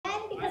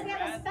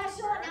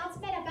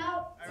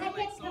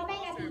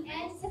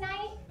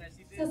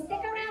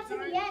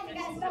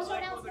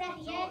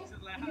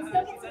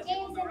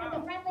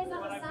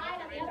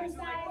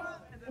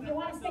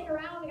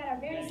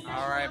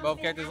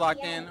Both characters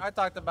locked in. I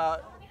talked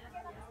about.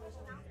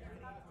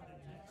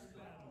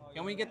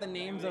 Can we get the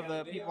names of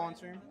the people on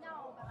stream?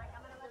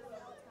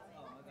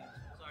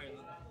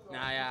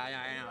 Nah,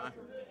 yeah.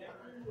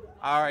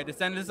 All right,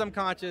 Descendants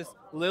Unconscious.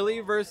 Lili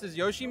versus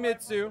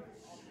Yoshimitsu.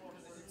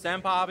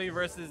 SenPapi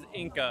versus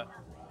Inca.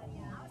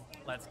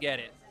 Let's get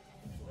it.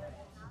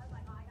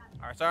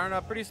 All right, starting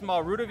off pretty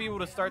small. Root of Evil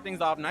to start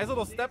things off. Nice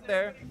little step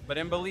there, but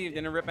didn't believe,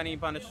 didn't rip any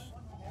punish. All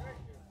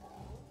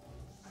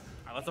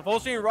right, that's a full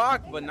stream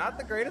rock, but not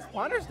the greatest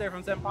punish there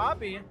from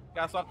SenPapi.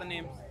 Gotta swap the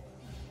names.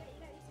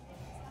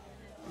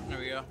 There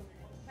we go.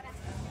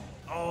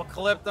 Oh,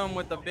 clipped him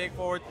with the big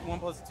forward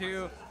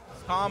 1+2.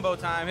 It's combo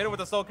time. Hit him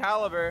with the Soul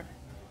Calibur.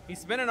 He's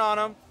spinning on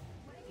him.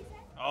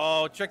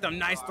 Oh, tricked him.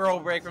 Nice throw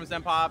break from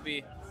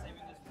SenPapi.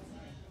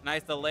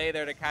 Nice delay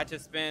there to catch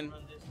his spin.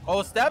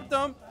 Oh, stepped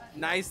him.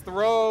 Nice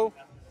throw.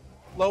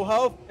 Low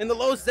health. In the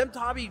low,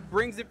 SenPapi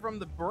brings it from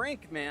the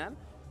brink, man.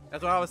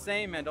 That's what I was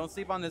saying, man. Don't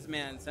sleep on this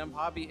man.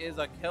 SenPapi is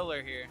a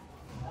killer here.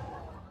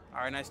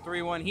 All right, nice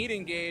 3-1 heat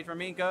engage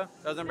from Inca.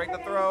 Doesn't break the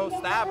throw.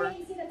 Stabber.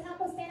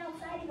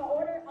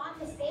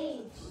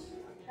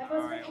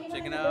 All right,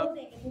 chicken up.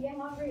 If you get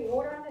hungry,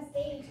 order on the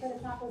stage for the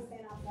taco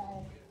stand outside.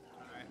 All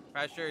right,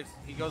 pressures.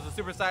 He goes to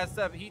super side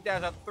step. Heat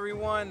dash up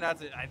 3-1.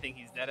 That's it. I think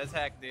he's dead as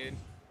heck, dude.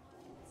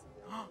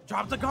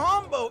 Drops the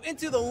combo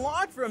into the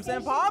launch from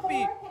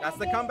SenPapi. That's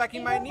the comeback he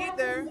might need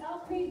there.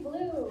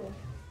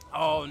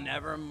 Oh,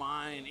 never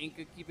mind.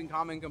 Inca keeping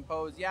calm and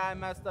composed. Yeah, I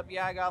messed up.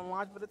 Yeah, I got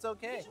launched, but it's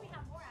okay.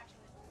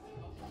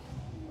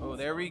 Oh,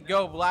 there we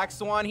go. Black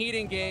Swan heat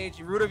engage.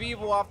 Root of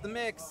Evil off the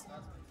mix.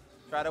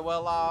 Try to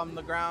well on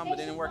the ground, but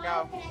didn't work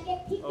out.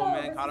 Oh,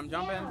 man, caught him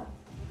jumping.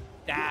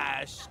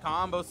 Dash.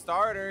 Combo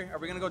starter. Are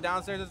we going to go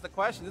downstairs is the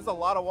question. This is a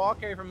lot of wall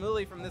carry from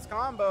Lili from this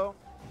combo.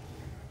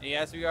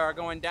 Yes, we are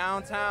going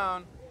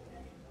downtown.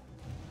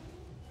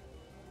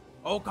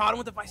 Oh, caught him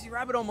with the Feisty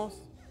Rabbit almost.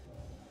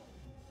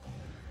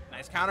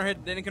 Nice counter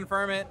hit, didn't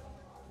confirm it.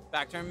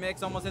 Back turn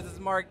mix, almost hits his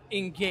mark.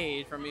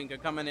 Engage from Inca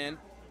coming in.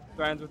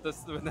 Threatens with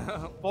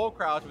the full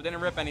crouch, but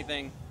didn't rip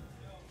anything.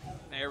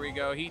 There we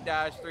go, heat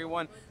dash,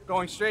 3-1.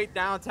 Going straight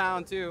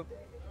downtown too.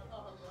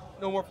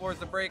 No more floors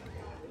to break.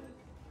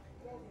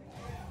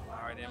 All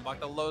right, didn't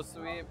block the low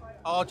sweep.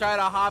 Oh, tried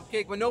a hop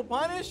kick with no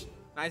punish.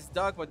 Nice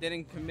duck, but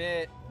didn't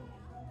commit.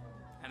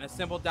 And a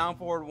simple down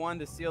forward 1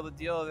 to seal the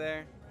deal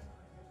there.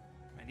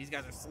 Man, these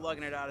guys are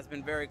slugging it out. It's been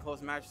a very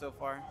close match so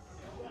far.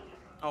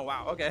 Oh,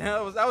 wow. Okay,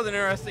 that was an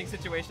interesting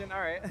situation. All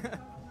right.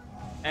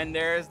 And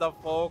there's the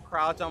full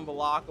crouch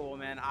unblockable,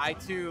 man. I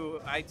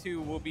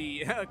too will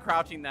be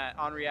crouching that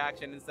on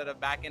reaction instead of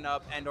backing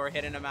up and or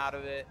hitting him out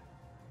of it.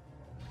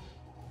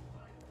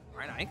 All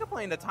right, now Inca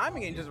playing the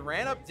timing game, just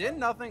ran up, did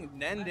nothing,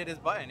 then did his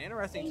button.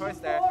 Interesting choice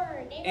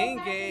there.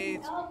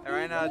 Engage. And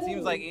right now it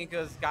seems like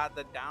Inca's got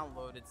the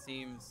download, it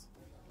seems.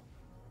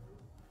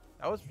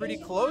 That was pretty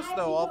close,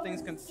 though, all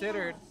things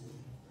considered.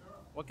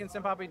 What can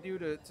SenPapi do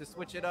to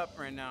switch it up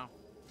right now?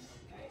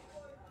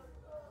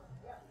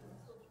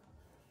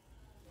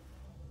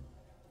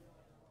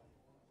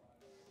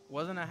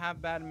 Wasn't a half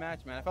bad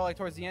match, man. I felt like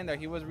towards the end there,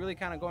 he was really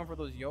kind of going for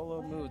those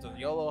YOLO moves, those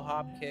YOLO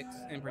hop kicks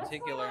in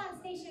particular. What's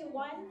going on Station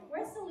 1?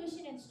 Where's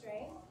Solution and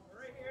Stray?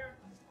 Right here.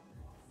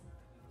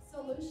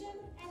 Solution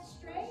and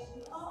Stray?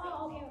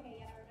 Oh, okay,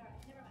 yeah, never mind.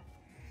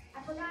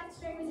 I forgot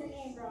Stray was your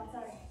name, bro, I'm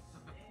sorry.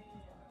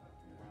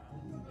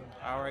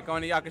 All right,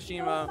 going to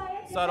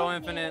Yakushima, subtle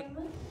infinite,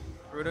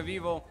 Root of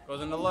Evil,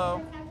 goes into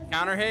low,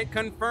 counter hit,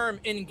 confirm,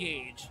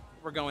 engage.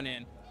 We're going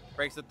in.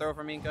 Breaks the throw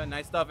from Inca,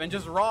 nice stuff, and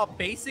just raw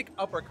basic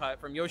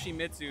uppercut from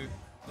Yoshimitsu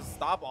to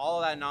stop all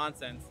of that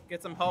nonsense.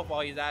 Get some help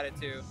while he's at it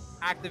too.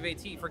 Activate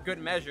T for good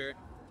measure.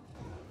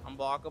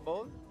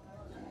 Unblockable.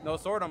 No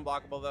sword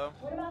unblockable though.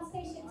 What about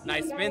Station 2?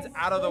 Nice spins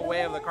out of the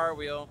way of the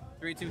cartwheel.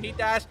 3-2 heat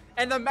dash,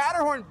 and the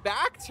Matterhorn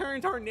back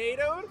turn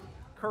tornadoed.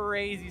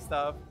 Crazy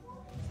stuff.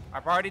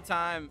 Our party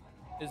time.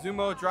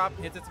 Izumo drop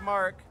hits its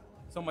mark.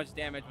 So much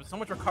damage, but so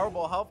much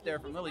recoverable health there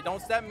from Lili.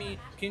 Don't step me.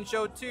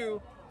 Kinsho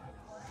 2.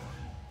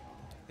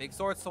 Big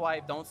sword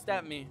swipe. Don't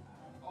step me.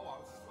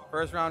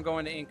 First round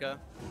going to Inca.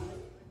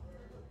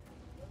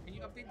 Can you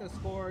update the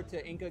score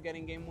to Inca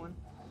getting game 1?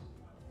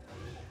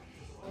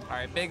 All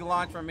right, big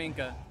launch from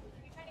Inca.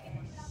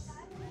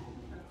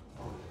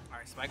 All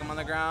right, spike him on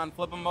the ground,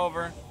 flip him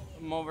over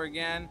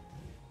again.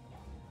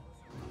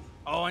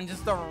 Oh, and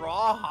just a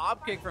raw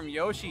hop kick from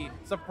Yoshi.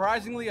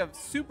 Surprisingly, a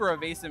super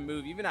evasive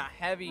move, even at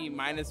heavy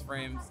minus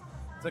frames.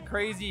 It's a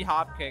crazy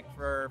hop kick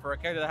for a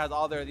character that has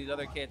all these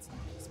other kits.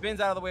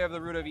 Spins out of the way of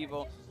the Root of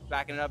Evil.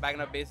 Backing it up,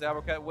 basic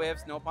uppercut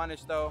whiffs. No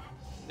punish, though.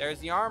 There's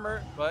the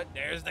armor, but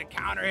there's the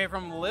counter hit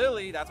from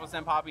Lili. That's what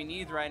SenPapi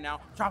needs right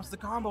now. Drops the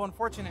combo,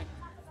 unfortunate.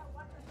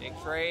 Big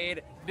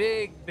trade.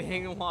 Big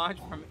launch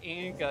from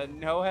Inca.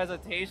 No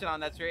hesitation on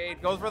that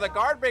trade. Goes for the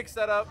guard break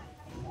setup.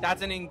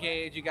 That's an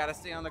engage. You got to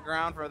stay on the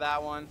ground for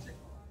that one.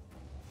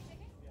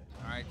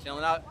 All right,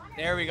 chilling out.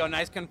 There we go.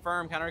 Nice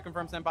confirm. Counter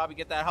confirm SenPapi.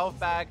 Get that health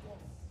back.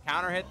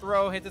 Counter hit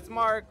throw. Hits its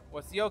mark.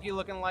 What's Yoki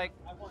looking like?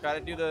 Try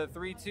to do the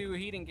 3-2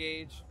 heat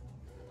engage.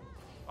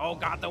 Oh,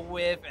 got the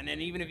whiff, and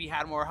then even if he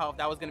had more health,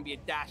 that was gonna be a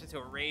dash into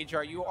a rage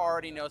art. You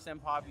already know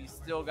SenPapi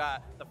still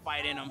got the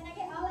fight in him. Can I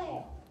get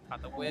Ale?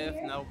 Got the whiff,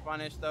 no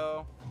punish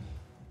though.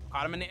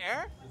 Caught him in the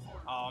air?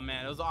 Oh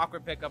man, it was an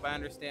awkward pickup, I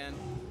understand.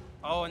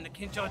 Oh, and the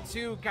Kincho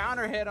 2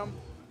 counter hit him.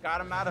 Got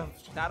him out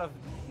of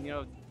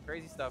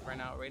crazy stuff right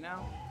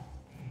now.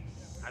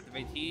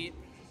 Activate heat.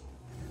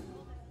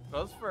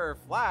 Goes for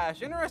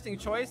flash. Interesting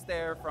choice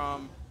there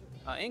from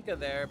Inca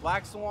there.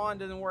 Black Swan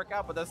doesn't work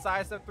out, but the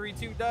sidestep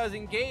 3-2 does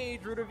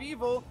engage. Root of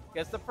Evil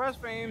gets the press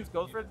frames,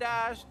 goes for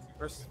dash,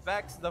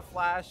 respects the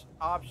flash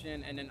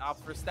option, and then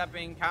opts for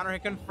stepping. Counter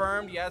hit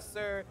confirmed, yes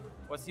sir.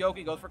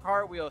 Wasioki goes for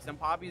cartwheel.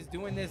 SenPapi is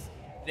doing this.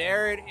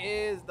 There it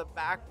is, the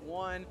back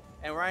one.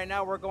 And right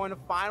now we're going to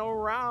final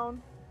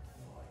round.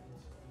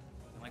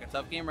 Like a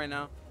tough game right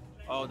now.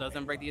 Oh,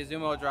 doesn't break the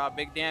Izumo drop.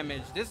 Big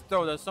damage. This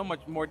throw does so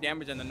much more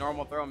damage than the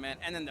normal throw, man.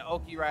 And then the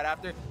Oki right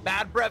after.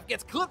 Bad breath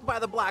gets clipped by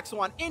the Black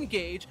Swan.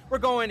 Engage. We're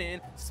going in.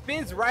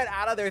 Spins right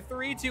out of there.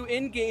 3-2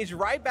 engage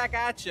right back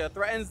at you.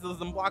 Threatens,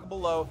 doesn't block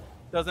below.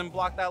 Doesn't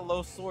block that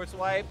low sword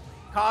swipe.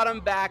 Caught him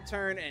back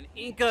turn. And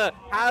Inca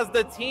has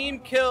the team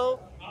kill.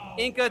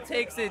 Inca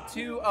takes it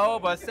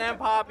 2-0, but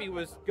SenPapi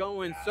was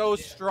going so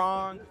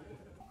strong.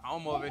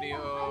 Homo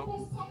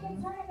video.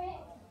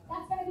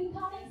 That's going to be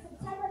coming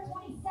September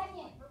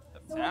 22nd.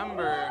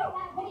 September.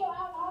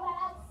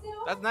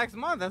 That's next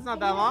month. That's not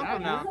that long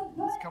from now.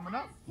 It's coming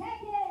up.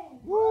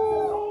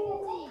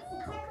 Woo!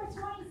 September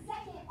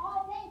 22nd,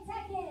 all day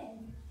Tekken.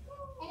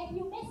 And if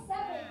you miss 7,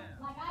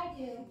 like I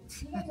do,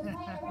 you get to play the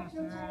retro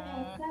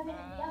tournament 7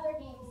 and the other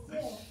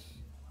games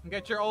too.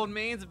 Get your old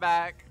mains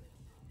back.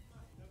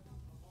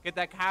 Get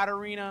that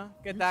Katarina.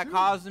 Get that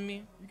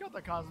Kazumi. You got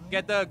that Cosme.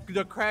 Get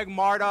the Craig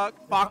Marduk.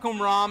 Bakum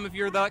Ram if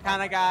you're that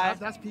kind of guy.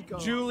 That's Pico.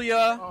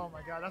 Julia. Oh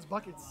my god, that's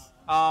buckets.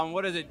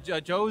 What is it?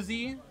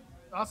 Josie.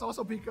 That's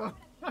also Pico.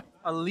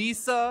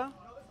 Elisa.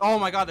 Oh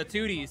my god, the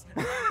Tooties.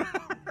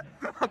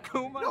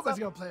 Akuma. Nobody's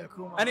gonna play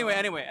Akuma.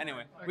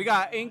 Anyway. We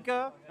got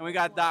Inca and we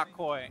got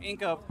Datkoi.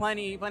 Inca,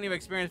 plenty of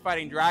experience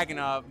fighting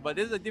Dragonov, but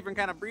this is a different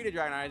kind of breed of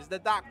Dragonov. It's the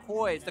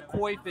Datkoi. It's the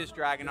koi fish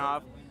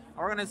Dragonov.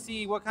 We're gonna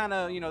see what kind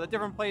of, the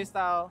different play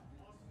style.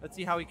 Let's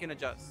see how we can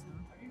adjust.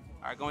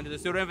 All right, going to the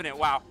pseudo infinite.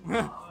 Wow.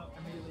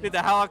 Did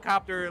the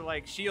helicopter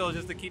like shield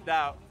just to keep that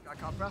out. Got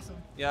caught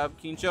pressing. Yep,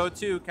 Kincho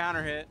 2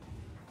 counter hit.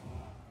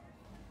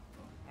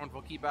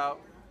 Wonderful keep out.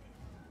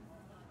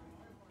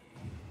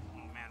 Oh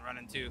man,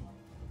 running 2.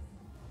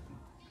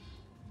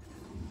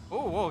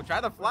 Oh, whoa, try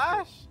the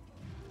flash.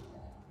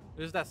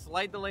 There's that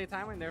slight delay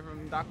timing there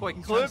from Datkoi. He's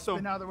trying to Clips spin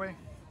him. out of the way.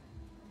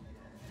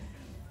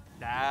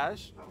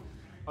 Dash.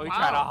 Oh, he Wow.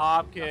 tried a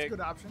hop That's a kick. good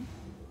option.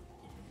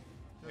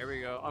 Here we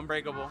go.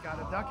 Unbreakable.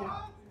 Gotta duck it.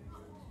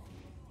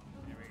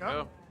 Here we Go.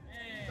 go.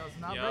 Does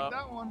not Yup. break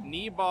that one.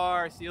 Knee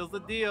bar seals the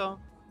deal.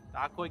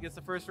 Datkoi gets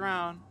the first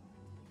round.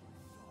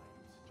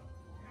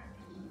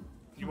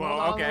 Roll out Well,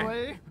 of the okay.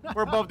 way.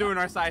 We're both doing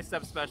our side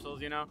step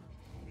specials, All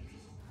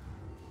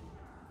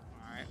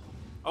right.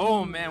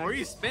 Oh, man. Where are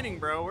you spinning,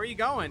 bro? Where are you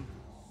going?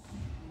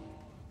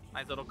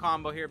 Nice little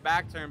combo here.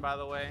 Back turn, by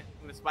the way.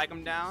 I'm going to spike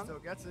him down. Still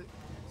gets it.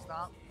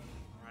 Stop.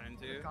 Run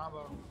into. Good combo.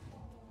 All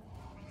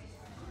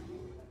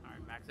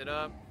right. Max it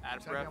up. Add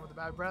Check breath. in with the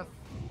bad breath.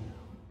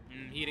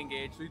 Heat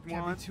engage. 3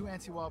 Can't 1. be too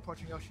anti-wall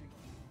approaching Yoshi.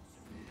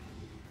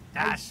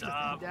 Dash Nice.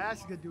 up. Dash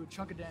is gonna do a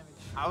chunk of damage.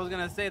 I was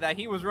going to say that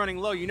he was running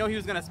low. He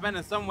was going to spend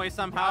in some way,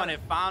 somehow, and it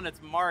found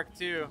its mark,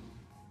 too.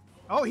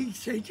 Oh, he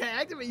can't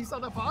activate. You saw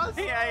the pause?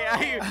 Yeah,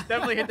 he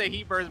definitely hit the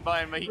heat burst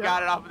button, but he Yeah.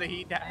 got it off of the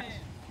heat dash.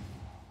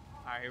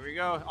 All right, here we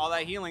go. All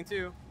that healing,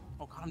 too.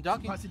 Oh, got him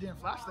ducking. Plus he didn't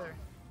flash there.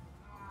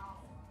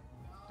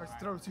 Starts to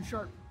throw too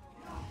sharp.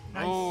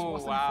 Nice. Oh,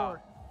 What's wow.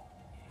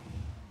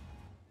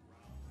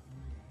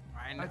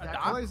 Right, Right,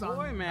 Dakkoi's on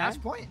Datkoi, man.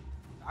 match point.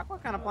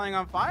 Datkoi kind of playing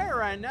on fire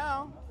right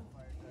now.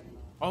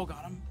 Oh,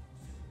 got him.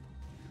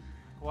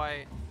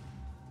 Quite.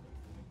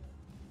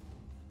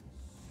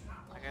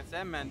 Like I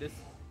said, man,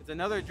 it's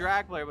another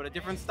drag player, but a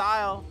different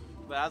style.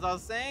 But as I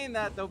was saying,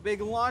 that the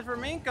big launch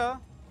from Inca,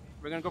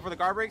 we're gonna go for the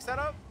guard break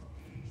setup.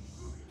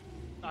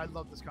 I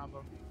love this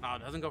combo. No, it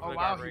doesn't go for Oh the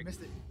wow, guard he break.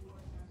 missed it.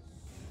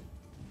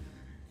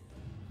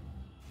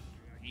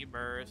 He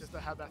burst. Just to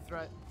have that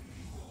threat.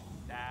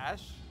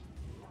 Dash.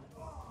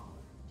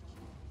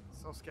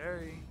 So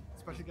scary,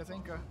 especially against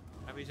Inca.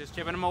 He's just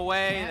chipping him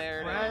away. Can't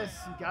There it press. is.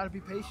 You gotta be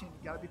patient.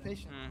 You gotta be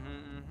patient.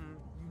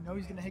 You know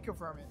he's gonna hit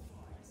confirm it.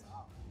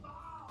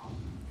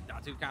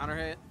 Down 2 counter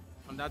hit.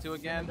 I'm down 2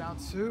 again. Finna down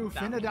 2.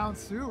 Finna down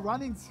 2.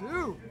 Running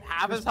 2.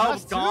 Half his Just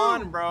health's press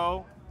gone, 2.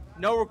 bro.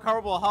 No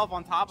recoverable health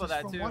on top of Just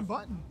that, from too. one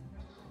button.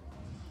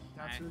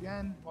 Down Nice. 2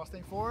 again. While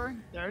staying 4.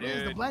 There it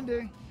is, the Dude.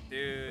 blender. What are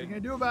you Dude.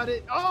 gonna do about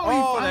it? Oh, Oh,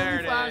 he there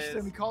finally it flashed is.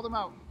 him. We called him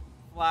out.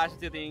 Flash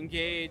to the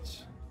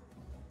engage.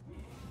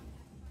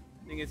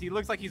 Thing is, he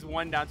looks like he's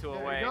 1 down 2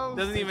 There away. you go.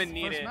 Doesn't even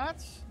need First it.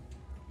 match.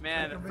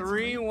 Man, Convincing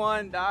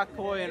 3-1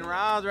 Datkoi in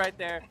rounds right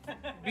there.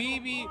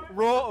 BB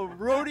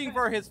rooting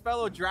for his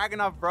fellow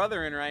Dragonov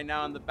brethren right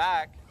now in the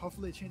back.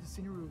 Hopefully it changes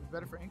scenery. It was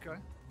better for Inca.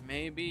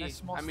 Maybe. Nice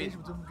small stage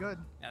will do him good.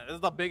 Yeah, this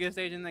is the biggest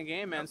stage in the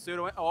game, man.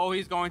 Pseudo. Oh,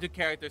 he's going to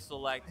character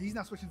select. He's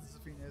not switching to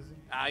Zafina, is he?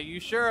 Are you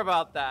sure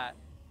about that?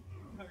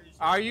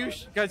 Are you?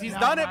 Because he's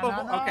done it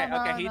before. Okay,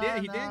 he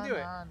didn't do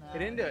it. He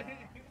didn't do it.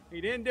 He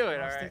didn't do it.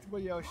 All right. Stick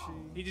with Yoshi.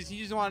 He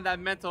just wanted that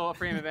mental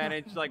frame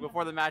advantage, like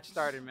before the match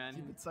started, man.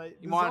 Keep it tight. He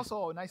This is wanted.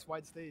 also a nice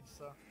wide stage,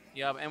 so.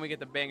 Yep, and we get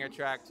the banger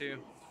track too.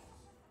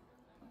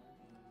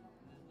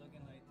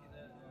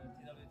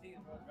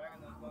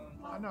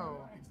 I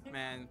know.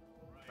 Man,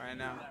 right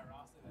now.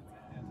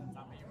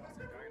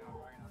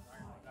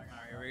 Alright,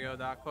 here we go.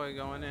 Datkoi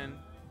going in.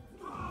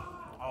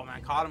 Oh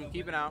man, caught him.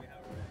 Keep it out.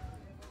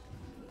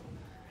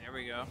 There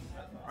we go.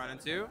 Running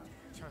two.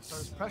 Trying to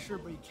start his pressure,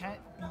 but you can't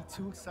be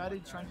too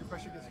excited trying to do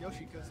pressure against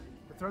Yoshi because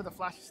the throw of the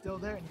flash is still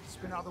there and he can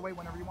spin out of the way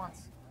whenever he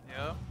wants. Yep.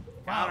 Wow,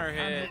 Counter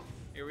hit.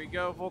 Here we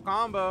go. Full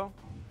combo.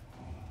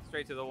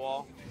 Straight to the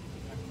wall.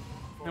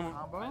 Full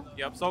combo.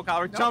 Yep. Soul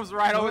Calibur jumps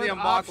right over the Good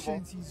unblockable.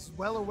 options. He's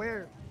well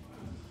aware.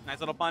 Nice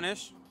little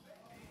punish.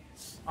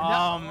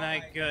 Oh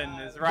my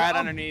goodness. Right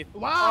underneath.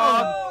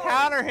 Wow. Oh,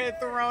 counter hit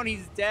thrown.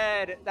 He's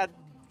dead. That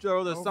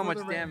throw does so Over much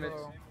the damage.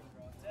 rainbow.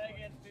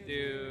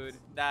 Dude,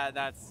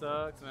 that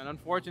sucks, man.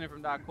 Unfortunate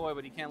from Datkoi,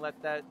 but he can't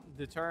let that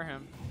deter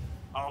him.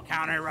 Oh,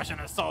 counter hit, Russian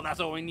assault. That's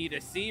what we need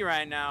to see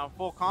right now.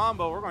 Full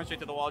combo. We're going straight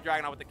to the wall.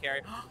 Dragonov with the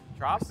carry.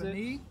 Drops The it.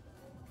 knee.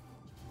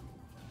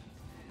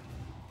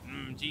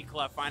 G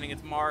Clef finding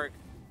its mark.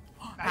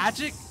 Nice.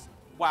 Magic.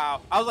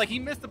 Wow. I was like, he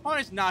missed the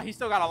punish. Nah, he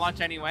still got a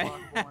launch anyway.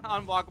 Unblockable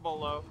Unblockable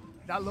low.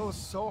 That low is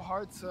so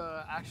hard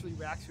to actually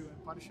react to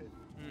and punish it.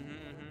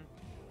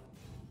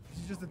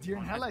 It's just a deer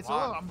in headlights. Oh,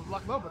 block. I'm a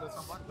block low, but it's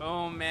unblockable.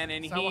 Oh man,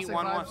 and Sidewall he save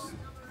won one. lives.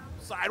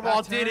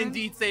 Sidewall Back did turn.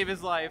 indeed save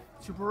his life.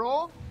 Super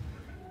roll.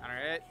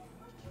 Alright.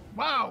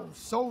 Wow,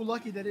 so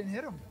lucky they didn't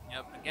hit him.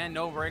 Yep. Again,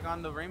 no break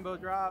on the rainbow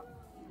drop.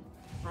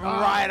 Oh,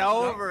 Right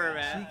over,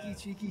 man.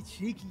 Cheeky.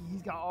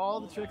 He's got all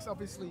the tricks up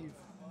his sleeve.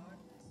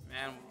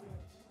 Man,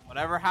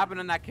 whatever happened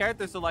in that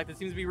character select, it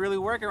seems to be really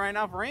working right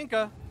now for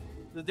Inca.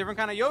 It's a different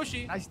kind of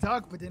Yoshi. Nice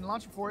duck, but didn't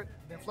launch him for it.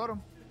 Didn't float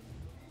him.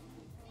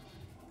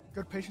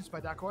 Good patience by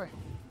Datkoi.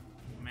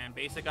 Man,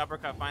 basic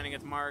uppercut finding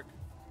its mark.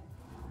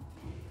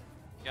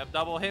 Yep,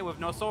 double hit with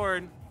no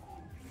sword.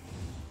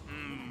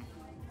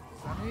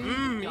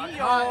 Got yo.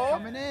 caught,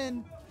 coming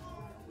in.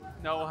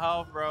 No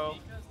health, bro.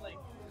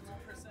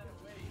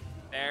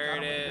 There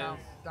it is.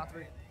 Down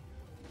three.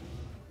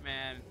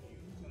 Man.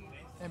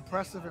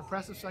 Impressive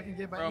second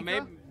game by Bro,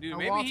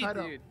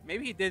 Inca.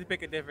 maybe he did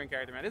pick a different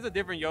character, man. This is a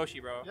different Yoshi,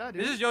 bro. Yeah,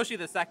 dude. This is Yoshi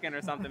the second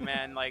or something,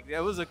 man. Like, it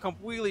was a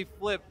completely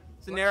flipped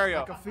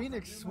scenario. Like a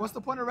phoenix. What's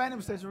the point of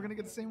random stage? We're gonna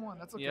get the same one.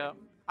 That's okay. Yeah.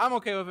 I'm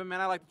okay with it, man.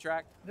 I like the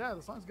track. Yeah,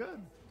 the song's good.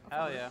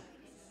 Hell yeah.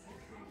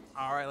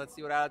 All right, let's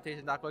see what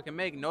adaptation Datkoi can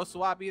make. No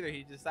swap either.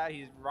 He decided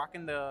he's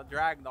rocking the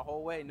drag the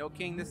whole way. No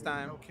king this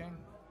time. No king.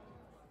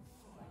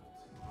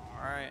 All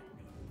right.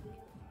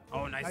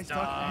 Oh, nice duck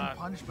and duck.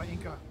 punished by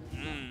Inca.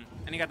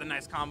 And he got the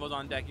nice combos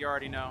on deck. You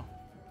already know.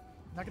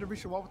 Not gonna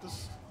reach the wall with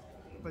this,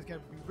 but it's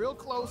gonna be real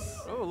close.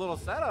 Oh, a little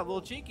setup, a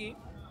little cheeky.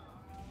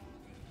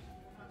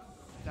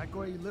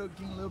 Datkoi getting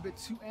a little bit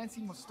too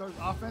antsy. Must start his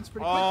offense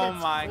pretty quick. Oh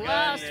It's my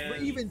flash. goodness.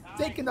 We're even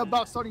thinking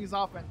about starting his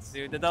offense.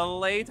 Dude, the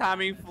delay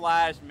timing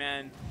flash,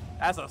 man.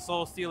 That's a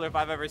soul stealer if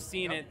I've ever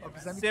seen it.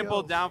 Epizemi Simple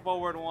kills. down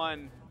forward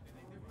one.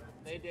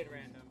 They did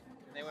random.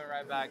 They went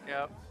right back,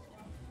 yep.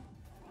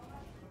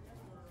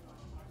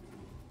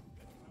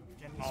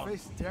 Getting his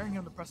face, daring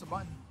him to press a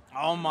button.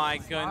 Oh my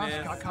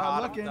goodness. Got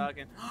caught looking.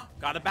 ducking.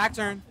 Got a back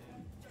turn.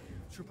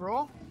 Super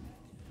roll.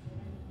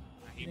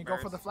 He Didn't go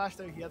for the flash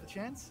there. He had the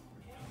chance.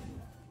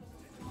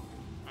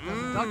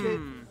 Doesn't duck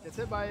it. Gets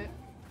hit by it.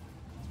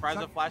 Surprised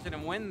the flash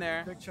didn't win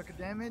there. Big chunk of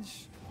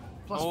damage.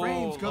 Plus Oh,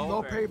 frames. Good low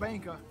low parry. parry by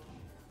Inca.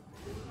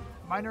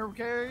 Minor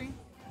carry.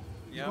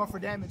 He's Yep. going for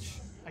damage.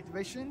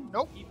 Activation.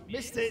 Nope.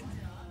 Missed it.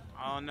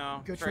 Oh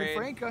no. Good trade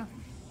for Inca.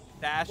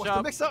 Dash What's the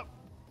up. mix up?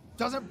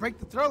 Doesn't break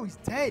the throw. He's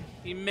dead.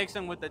 He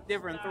mixing with a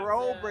different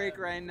throw break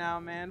right now,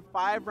 man.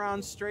 5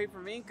 rounds straight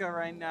from Inca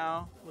right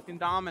now. Looking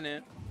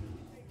dominant.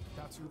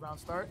 Down 2 round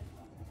start.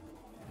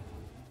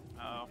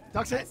 Oh.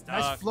 Ducks it. duck.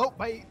 Nice float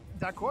by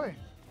Datkoi.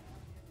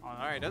 Oh, all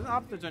right, doesn't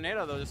opt the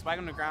tornado though. Just spike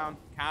on the ground.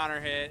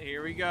 Counter hit.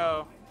 Here we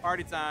go.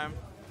 Party time.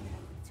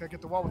 He's gonna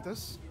get the wall with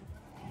this.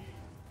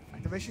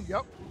 Activation.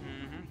 Yep.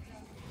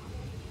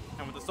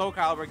 And with the Soul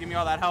Calibur, give me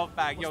all that health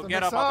back. What's Yo, the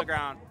get mix up off up? the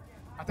ground.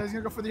 I thought he was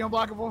gonna go for the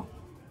unblockable.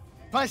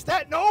 Punch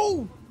that.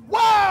 No.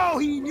 Wow.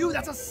 He knew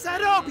that's a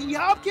setup. He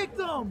hop kicked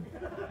him.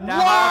 That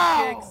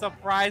hop kick,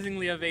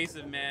 surprisingly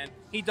evasive, man.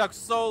 He ducks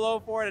so low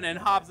for it and then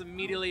hops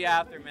immediately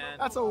after, man.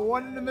 That's a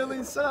 1 in a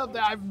million setup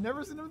that I've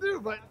never seen him do,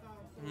 but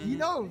he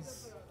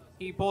knows.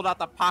 He pulled out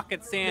the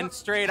pocket sand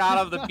straight out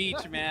of the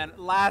beach, man.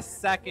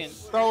 Last second,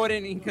 throw it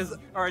in Inca's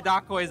or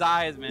Dakkoi's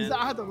eyes, man. He's,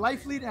 I had the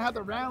life lead and I had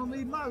the round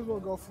lead. Might as well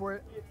go for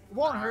it. It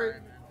won't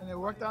hurt, and it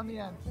worked out in the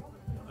end.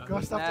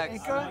 Good stuff to next?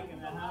 Inca. In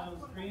the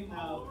house, scream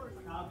now.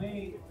 Top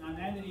 8,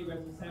 non-entity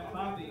versus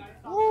SenPapi.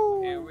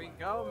 Woo. Here we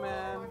go,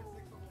 man.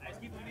 I just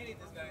keep meeting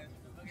this guy.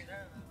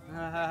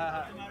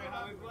 Nah, No matter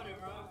how we put it,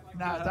 bro.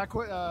 Nah,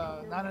 Datkoi,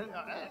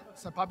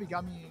 SenPapi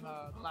got me in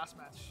the last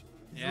match.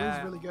 Yeah.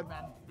 Lili's really good,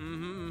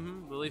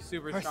 man. Lily's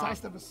super Her strong. side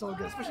step is so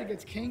good, especially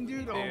against King,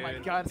 dude. Oh my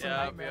Dude, god, it's a yep,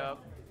 nightmare. yep.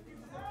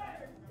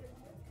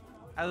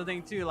 That's the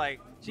thing too, like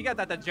she got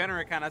that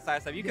degenerate kind of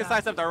side step. You can Yeah.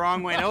 side step the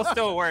wrong way and it'll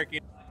still work. You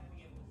know?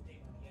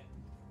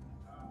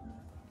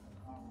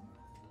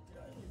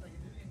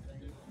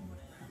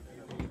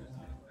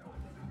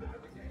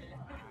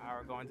 Now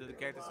we're going to the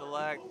character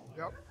select.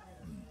 Yep.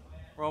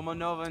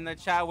 Romanova in the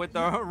chat with the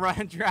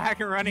run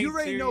dragon running. You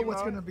already too, know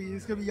what's bro. gonna be.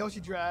 It's gonna be Yoshi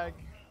drag.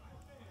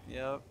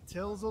 Yep.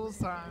 Tills all this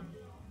time.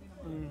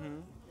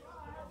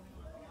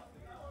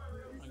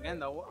 Again,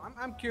 though,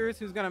 I'm curious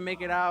who's gonna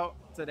make it out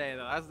today.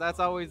 Though that's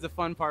always the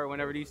fun part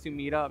whenever these two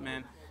meet up,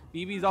 man.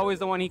 BB's always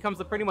the one. He comes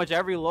to pretty much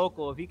every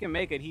local. If he can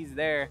make it, he's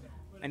there,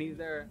 and he's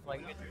there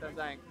like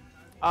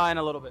in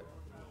a little bit.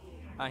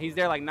 He's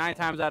there like 9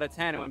 times out of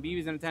 10. And when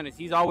BB's in attendance,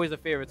 he's always a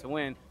favorite to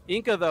win.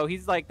 Inca though,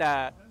 he's like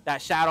that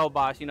shadow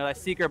boss, you know, that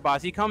secret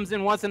boss. He comes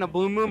in once in a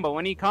blue moon, but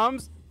when he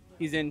comes,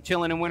 he's in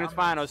chilling in winners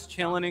finals,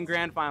 chilling in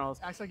grand finals.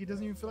 Acts like he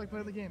doesn't even feel like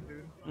playing the game,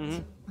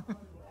 dude.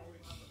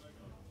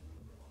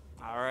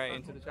 All right,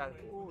 into the chat.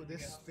 Oh,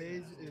 this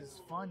stage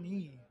is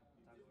funny.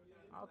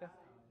 Okay.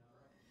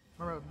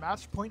 Remember,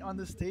 match point on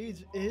this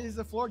stage is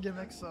a floor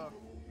gimmick, so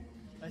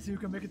let's see who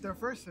can make it there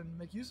first and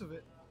make use of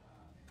it.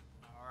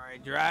 All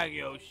right, Drag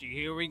Yoshi,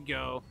 here we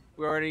go.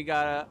 We already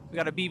got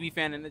a BB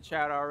fan in the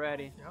chat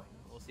already. Yep.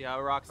 We'll see how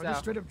it rocks Or just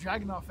out. straight up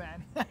Dragonov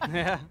fan.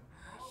 Yeah.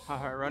 All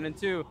right, running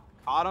 2.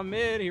 Caught him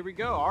mid. Here we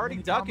go. Already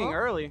Mini ducking combo.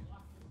 early.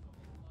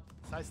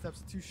 Side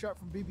steps too sharp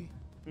from BB.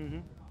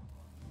 Trying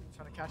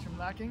to catch him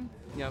lacking.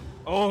 Yep.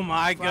 Oh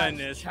my Flash.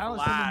 goodness.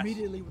 Challenged him Flash.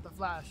 immediately with the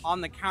flash.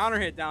 On the counter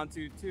hit down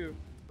 2 too.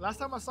 Last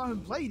time I saw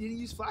him play, he didn't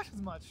use flash as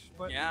much.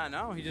 But Yeah,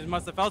 no. He just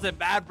must have felt it.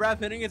 Bad breath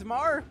hitting his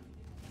mark.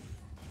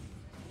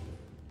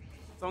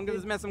 Someone give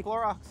this man some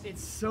Clorox.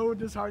 it's so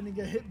disheartening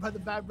to get hit by the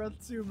bad breath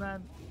too,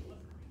 man.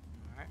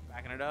 All right,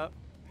 backing it up.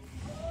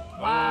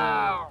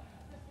 Wow.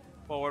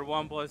 Forward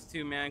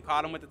 1+2, man.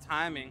 Caught him with the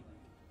timing.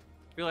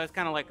 I feel like it's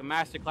kind of like a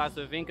masterclass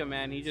of Inca,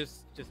 man. He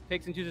just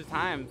picks and chooses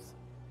times.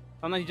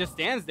 Sometimes he just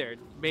stands there,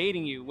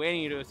 baiting you,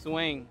 waiting you to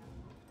swing.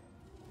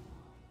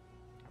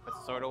 Put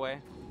the sword away.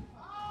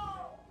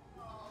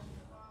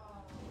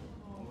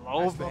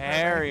 Low Nice little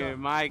parry, parry.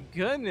 my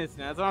goodness,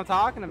 man. That's what I'm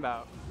talking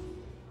about.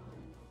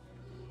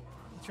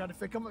 He tried to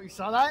fake him up. You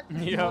saw that?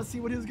 Yeah. Let's see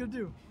what he was gonna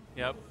do.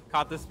 Yep,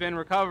 caught the spin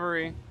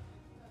recovery.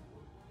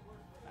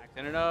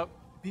 Backing it up.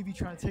 BB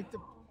trying to take the.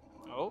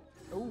 Oh,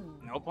 Oh.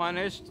 no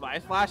punish.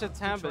 Nice flash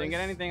attempt, but didn't get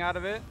choice. anything out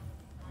of it.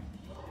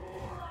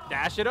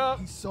 Dash it up.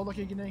 He's so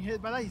lucky getting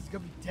hit by that. He's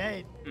gonna be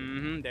dead.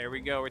 There we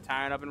go. We're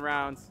tying up in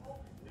rounds.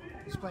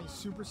 He's playing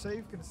super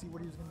safe. Gonna see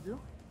what he was gonna do.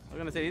 I was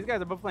gonna say these guys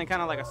are both playing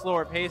kind of like a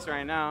slower pace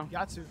right now.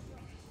 Got to. They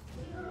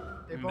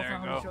both There know you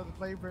how to go. show the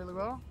play really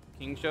well.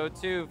 King Show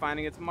 2,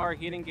 finding its mark.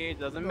 Heat engage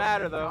doesn't Go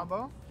matter for the though.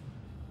 Combo.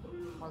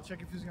 Want to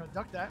check if he's gonna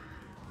duck that.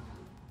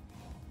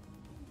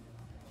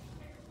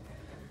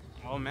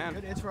 Oh man.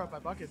 Good interrupt by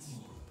Buckets.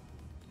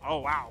 Oh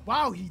wow.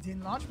 Wow, he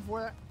didn't launch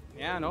before that.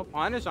 Yeah, no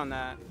punish on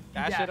that.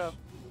 Dash it up.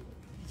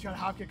 He's trying to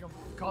hop kick him.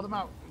 Called him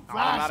out.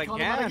 Called him out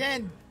Called him out again.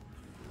 again.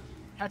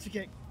 Hatchet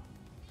kick.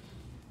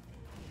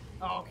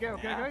 Oh, okay.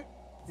 Yeah.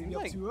 Seems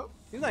like- 2 up.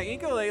 Seems like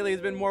Inca lately has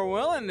been more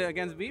willing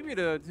against BB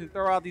to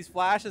throw out these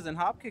flashes and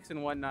hop kicks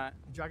and whatnot.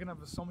 Dragonov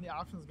has so many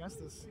options against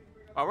this.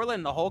 Oh, we're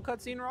letting the whole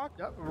cutscene rock?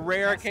 Yep.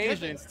 Rare Can't skip it.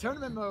 occasion. It's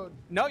tournament mode.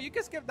 No, you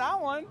can skip that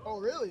one. Oh,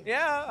 really?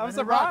 Yeah, I'm When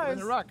in rock, surprised. when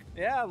in rock.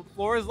 Yeah,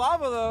 floor is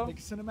lava though. Make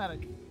it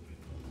cinematic.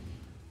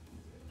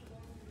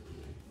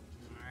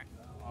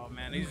 Oh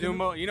man, these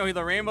Zumo, you know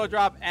the rainbow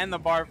drop and the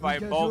bar fight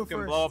gonna both do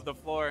can it blow first? up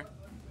the floor.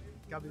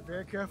 Gotta be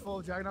very careful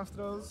of Dragonov's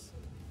throws.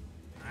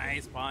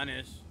 Nice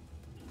punish.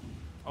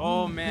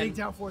 Oh man. Big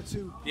down for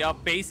 2. Yeah,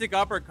 basic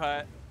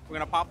uppercut. We're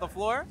gonna pop the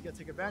floor. You gotta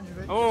take advantage of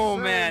it. Oh Yes,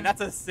 sir. man,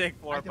 that's a sick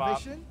floor pop.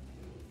 Activation.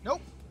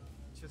 Nope.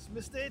 Just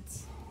missed it.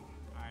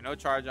 All right, no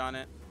charge on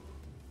it.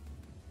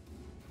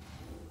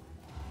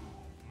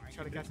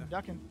 Try to catch him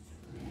ducking.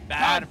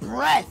 Bad.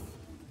 breath.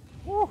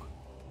 Woo.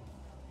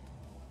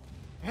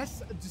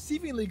 That's a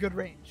deceivingly good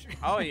range.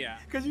 Oh yeah.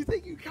 Because you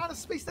think you kind of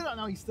spaced it out.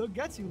 Now he still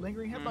gets you.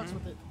 Lingering headbutts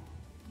with it.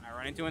 I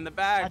run into in the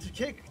bag. Hatchet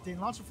kick.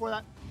 Didn't launch before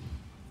that.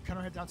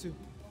 Counter hit down 2.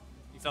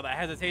 You saw that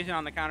hesitation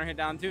on the counter hit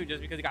down too,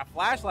 just because he got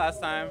flashed last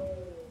time.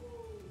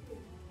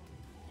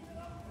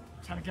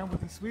 Trying to get him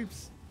with these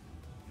sweeps.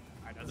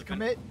 All right, Does does it it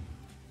commit?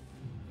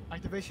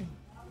 Activation.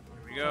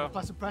 Here we go.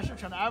 Apply some pressure.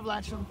 Trying to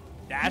avalanche him.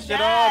 Dash it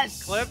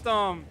Yes! up. Clipped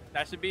him.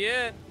 That should be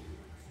it.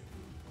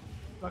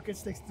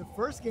 Buckets takes the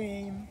first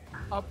game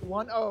up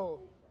 1-0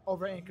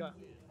 over Inca.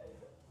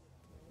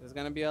 This is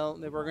gonna be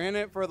we're in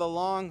it for the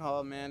long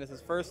haul, man. This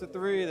is first of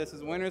 3. This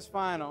is winners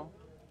final.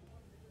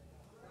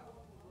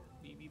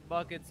 BB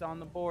Buckets on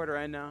the board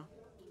right now.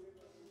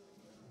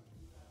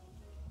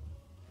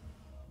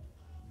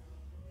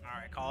 All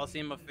right,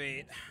 Coliseum of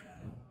Fate.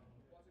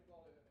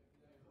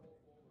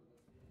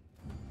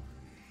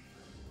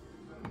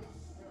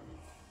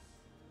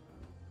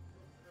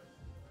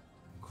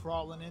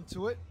 Crawling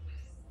into it.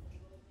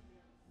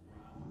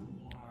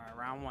 All right,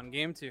 Round 1,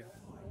 game 2.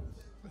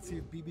 Let's see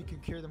if BB can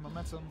carry the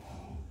momentum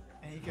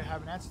and he can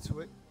have an answer to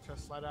it. Try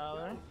to slide out of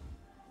there.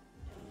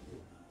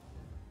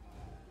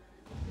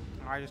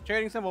 All right, just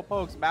trading simple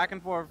pokes back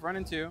and forth, run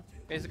into.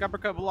 Basic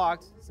uppercut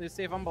blocked. Stay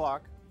safe on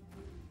block.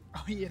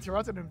 Oh, he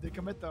interrupted him. Did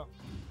commit though.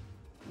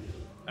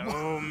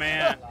 Oh,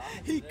 man.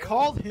 He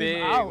called him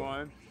Big out.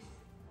 one.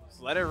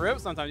 Just let it rip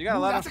sometimes. You got to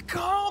Ooh, let that's him. a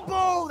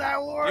combo.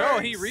 That works. Yo,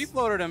 he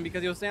refloated him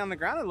because he was staying on the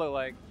ground, it looked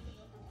like.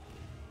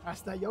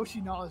 That's that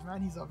Yoshi knowledge,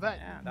 man. He's a vet.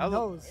 Yeah, He that was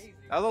knows.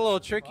 That was a little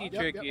tricky, Yep,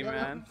 tricky, yep,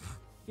 man. yep.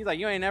 He's like,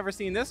 you ain't never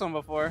seen this one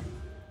before.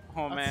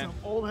 Oh, That's man. some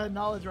old head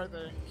knowledge right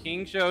there.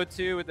 King Show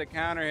 2 with the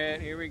counter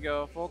hit. Here we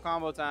go. Full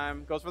combo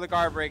time. Goes for the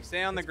guard break.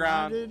 Stay on the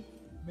ground. Grounded,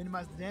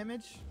 minimize the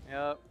damage.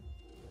 Yep.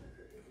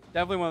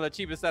 Definitely one of the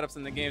cheapest setups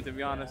in the game, to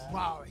be honest.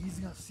 Wow, he's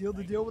gonna seal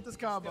the deal with this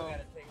combo.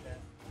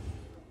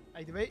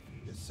 Activate.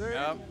 Yes, sir.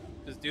 Yep.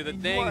 Just do the And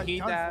you thing. are Heat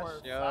done dash. for.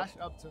 Yep. Flash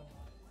up to him.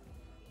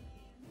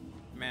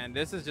 Man,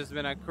 this has just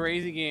been a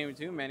crazy game,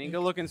 too, man. Inca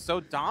looking so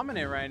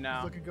dominant right He's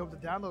now. looking good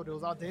with the download. It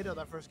was outdated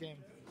that first game.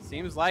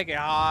 Seems like a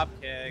hop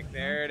kick.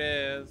 There it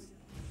is.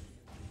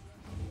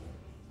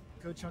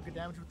 Good chunk of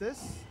damage with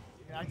this.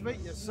 You can activate.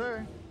 Yes,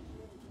 sir.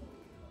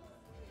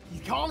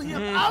 He's calling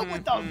him Mm-hmm. out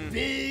with the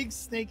big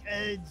snake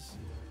edge.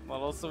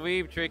 Little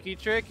sweep. Tricky,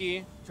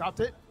 tricky. Dropped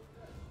it.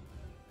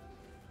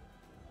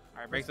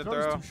 All right, breaks the Throw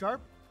is throw. too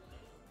sharp.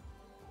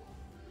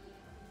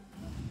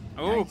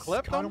 Oh, Nice.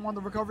 clipped Caught him. him on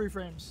the recovery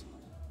frames.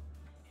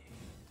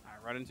 All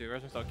right, run into it.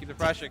 Rush yourself. Keep the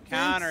pressure.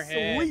 Counter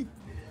hit. Sweep.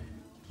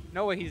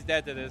 No way he's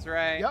dead to this,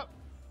 right? Yep.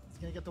 He's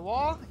gonna get the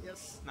wall.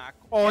 Yes. Not.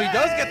 Oh, he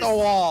does get the Yes!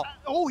 wall.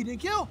 Oh, he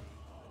didn't kill.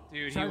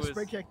 Dude, he Tried to was.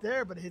 spray kick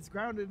there, but it hits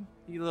grounded.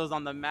 He lives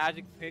on the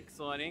magic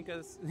pixel, and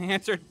Inca's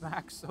answered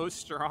back so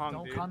strong,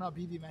 Don't dude. count out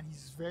BB, man.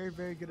 He's very,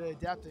 very good at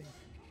adapting.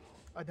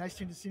 A nice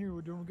change of scenery.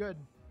 We're doing good.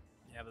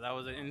 Yeah, but that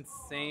was an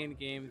insane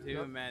game too,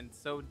 Yep. man.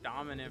 So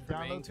dominant from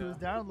Download to his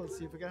Inca. down. Let's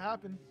see if it can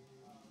happen.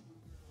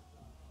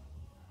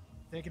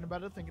 Thinking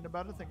about it, thinking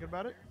about it, thinking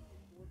about it.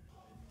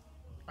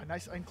 A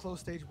nice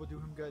enclosed stage will do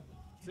him good.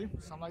 See?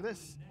 Something like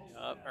this.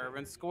 Yup,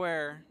 urban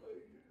square.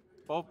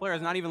 Both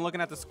players not even looking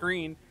at the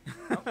screen.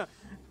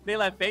 They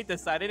let Fate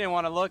decide. They didn't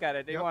want to look at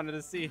it. They Yep. wanted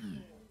to see.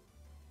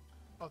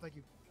 Oh, thank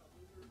you.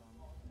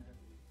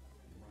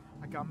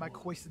 I got my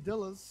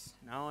quesadillas.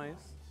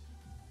 Nice.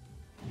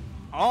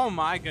 Oh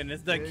my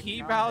goodness, the Big keep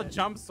counter out hit.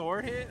 jump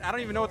sword hit? I don't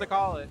even know what to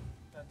call it.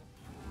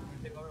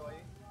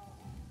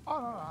 Oh,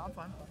 no, I'm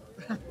fine.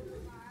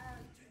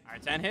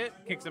 Alright, 10 hit,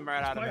 kicks him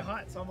right out of Quite it.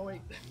 hot, so I'm gonna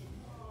wait.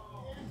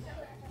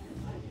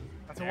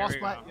 That's a There wall we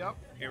splat. go. Yep.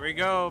 Here we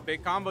go,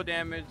 big combo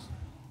damage.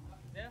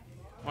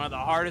 One of the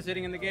hardest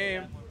hitting in the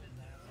game.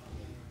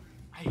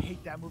 I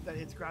hate that move that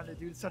hits grounded,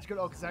 dude. It's such good.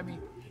 Oh, because I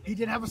mean, he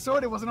didn't have a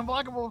sword. It wasn't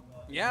unblockable.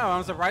 Yeah,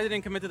 I'm surprised he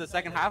didn't commit to the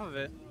second half of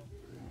it.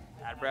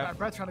 Bad breath. Bad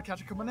breath trying to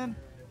catch it coming in.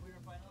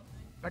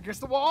 Back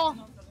against the wall.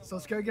 So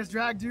scary gets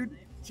dragged, dude.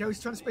 Joey's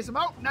trying to space him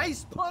out.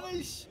 Nice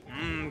punish.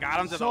 Got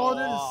him to the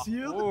Shoulder wall. to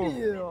seal the Ooh,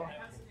 deal.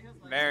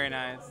 very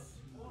nice.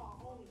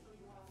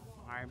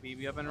 Alright,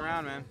 BB up and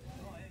around, man.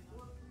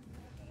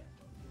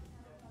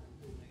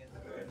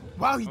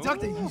 Wow, he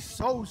ducked it. Ooh. He's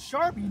so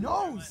sharp. He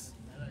knows.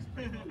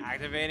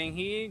 Activating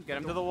heat, get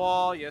him to the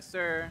wall, yes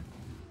sir.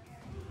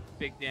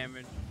 Big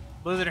damage.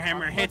 Blizzard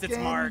Hammer hits its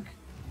looking. mark.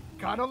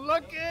 Got him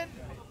looking.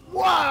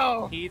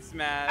 Wow. Heat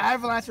smash.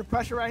 Avalanche of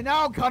pressure right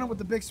now. Got him with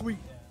the big sweep.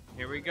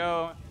 Here we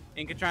go.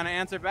 Inca trying to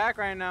answer back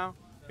right now.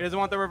 He doesn't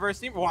want the reverse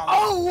steam. Wow.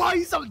 Oh, wow.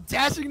 He's so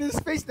dashing in his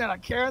face. Not a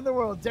care in the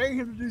world. Daring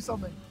him to do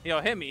something. Yo,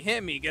 hit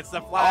me. Gets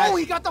the flash. Oh,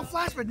 he got the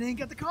flash, but didn't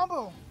get the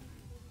combo.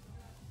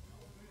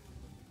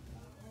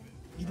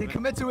 He didn't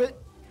commit to it.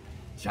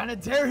 Trying to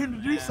dare him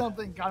to do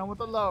something. Got him with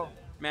the low.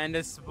 Man,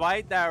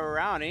 despite that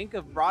round,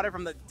 Inca brought it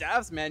from the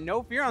depths, man.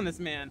 No fear on this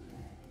man.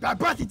 Bad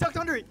breath. He ducked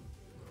under it.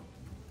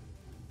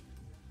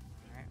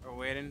 Alright, we're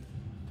waiting.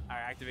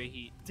 Alright, activate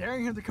heat.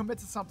 Daring him to commit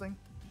to something.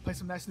 Play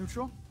some nice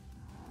neutral.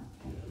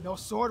 No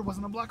sword.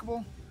 Wasn't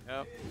unblockable.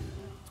 Yep.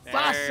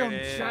 Flash There him.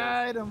 it is.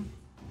 Tried him.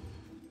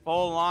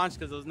 Full launch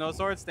because there's no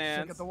sword Check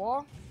stance. at the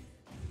wall.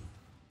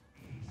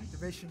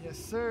 Activation. Yes,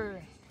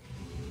 sir.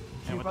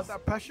 And Keep with out the-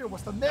 that pressure.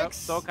 What's the Yep, mix?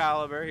 Soul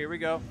Calibur. Here we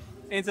go.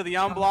 Into the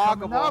Coming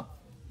unblockable. up.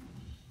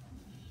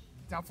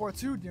 Down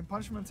 4-2. Didn't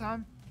punish him in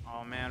time.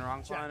 Oh man,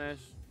 wrong Check. punish.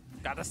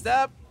 Got the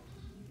step.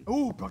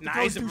 Ooh, broke the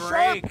Nice throws too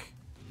break. sharp.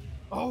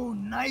 Oh,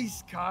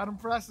 nice. Caught him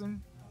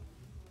pressing.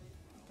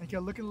 I think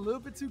you're looking a little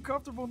bit too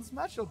comfortable in this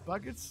matchup,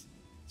 Buckets.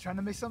 Trying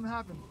to make something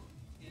happen.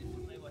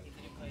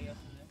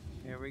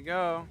 Here we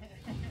go.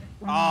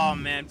 Oh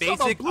man, Some of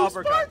basic blue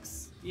uppercut.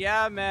 sparks.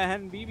 Yeah,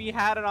 man, BB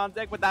had it on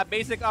deck, but that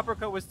basic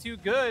uppercut was too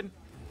good.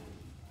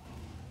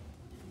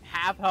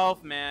 Half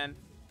health, man.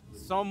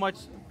 So much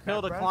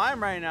hill to breath.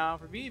 climb right now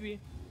for BB.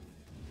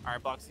 All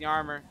right, blocks the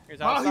armor. Here's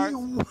how it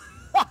Oh,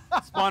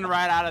 starts. Spun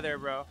right out of there,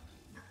 bro.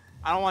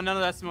 I don't want none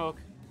of that smoke.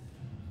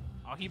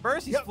 Oh, he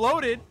burst. He's Yep.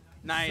 floated.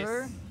 Nice.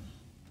 Sir,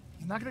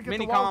 he's not gonna get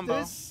Mini the wall combo.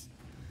 with this.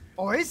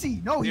 Or is he?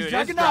 No, he's Dude,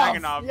 it's Dragonov.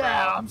 Dragonov,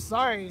 Yeah, bro. I'm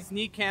sorry.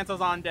 Sneak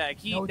cancels on deck.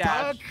 Heat No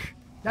dash. duck.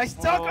 Nice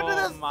duck under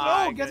Oh the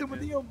my throw. Gets him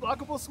with the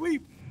unblockable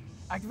sweep.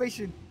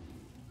 Activation.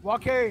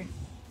 Walk carry.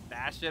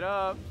 Dash it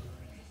up.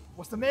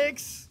 What's the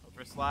mix?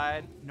 Over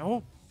slide.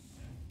 No.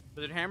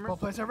 Blizzard hammer. Both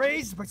players are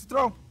raised. Breaks the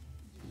throw.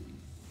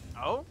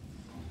 Oh.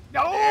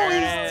 No, There it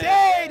he's is.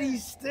 dead.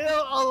 He's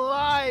still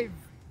alive.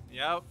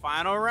 Yep.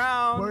 Final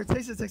round. Where it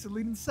takes the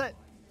leading set.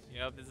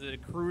 Yep. This is a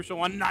crucial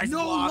one. Nice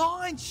No block.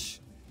 launch.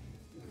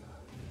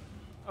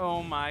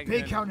 Oh my god.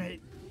 Big counter hit.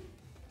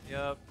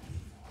 Yep.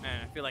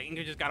 Man, I feel like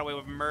Inca just got away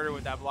with murder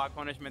with that block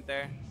punishment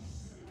there.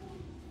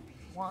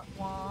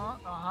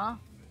 Uh-huh.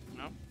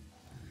 No.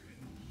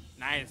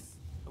 Nice.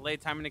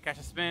 Delayed timing to catch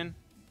a spin.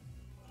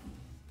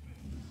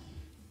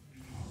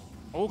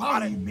 Oh, Wow,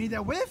 got he it. made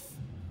that whiff.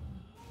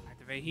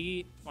 Activate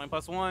heat.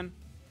 1+1.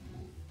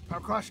 Power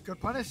crush, good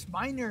punish.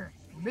 Minor.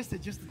 Missed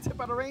it, just the tip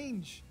out of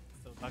range.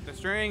 Still tuck the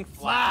string.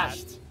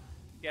 Flashed.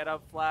 Get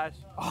up, flash.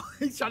 Oh,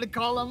 he's trying to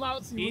call him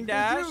out. See Heat what he's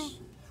gonna dash. do.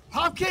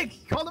 Hop kick.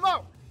 He called him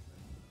out.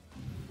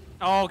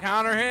 Oh,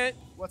 counter hit.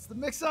 What's the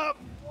mix up?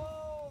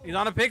 He's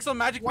on a pixel.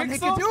 Magic One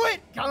hit pixel. can do it.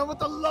 Count him with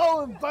the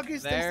low, and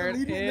Buckets takes There the it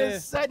lead in this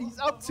is. set. He's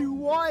up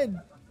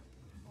 2-1.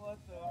 What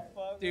the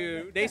fuck?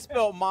 Dude, they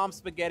spilled mom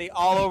spaghetti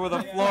all over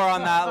the floor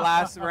on that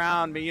last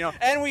round, but you know,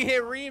 and we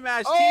hit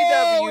rematch Oh,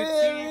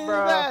 TWT,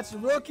 bro. that's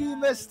rookie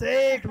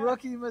mistake.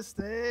 Rookie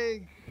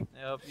mistake.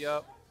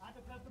 Yep.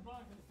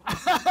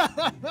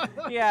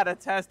 He had to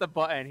test the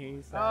button.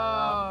 He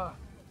said,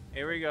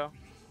 "Here we go."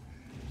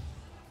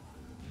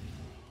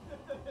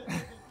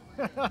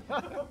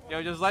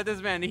 Yo, just let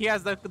this man. He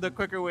has the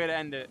quicker way to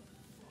end it.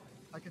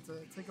 I get to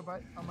take a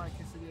bite on my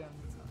quesadilla.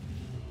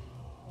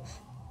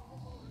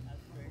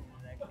 That's crazy.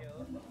 Did that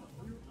kill?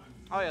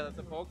 Oh yeah, that's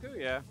a Poku.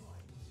 Yeah.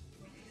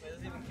 It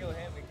doesn't even kill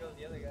him. It kills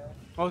the other guy.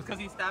 Oh, it's because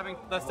he's stabbing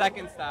the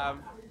second stab.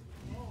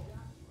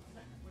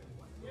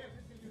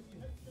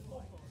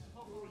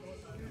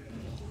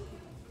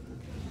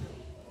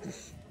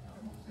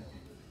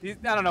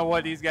 I don't know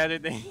what these guys are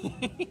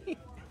thinking.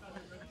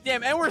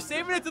 Damn, and we're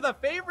saving it to the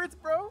favorites,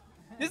 bro.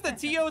 This is the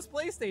TO's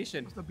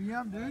PlayStation. What's the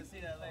BM, dude? See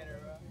that later,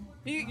 bro.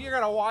 You're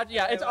gonna watch,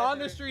 yeah. It's on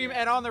the stream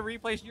and on the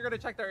replay. You're gonna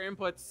check their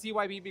inputs, see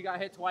why BB got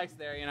hit twice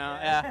there. You know,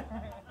 yeah.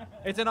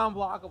 It's an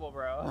unblockable,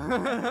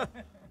 bro.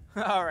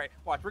 All right,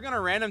 watch. We're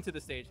gonna random to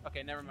the stage.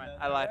 Okay, never mind.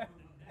 I lied.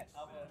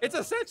 It's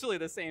essentially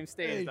the same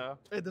stage, though.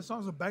 Hey, this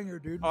song's a banger,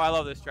 dude. Oh, I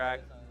love this track.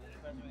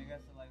 Especially when it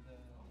gets to like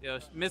the. Yo,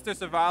 Mr.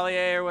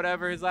 Chevalier or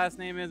whatever his last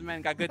name is,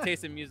 man, got good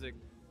taste in music.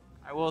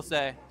 I will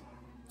say.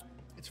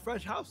 It's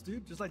fresh house,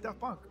 dude, just like that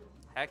funk.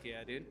 Heck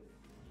yeah, dude.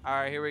 All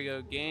right, here we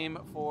go. Game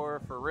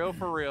 4, for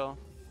real.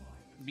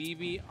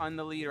 BB on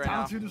the lead right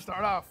Down now. 2 to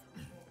start off.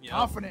 Yep.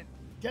 Confident.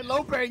 Get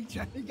low, Barry.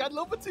 He got a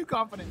little bit too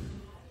confident.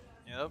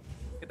 Yep.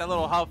 Get that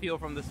little health heal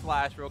from this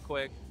flash real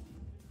quick.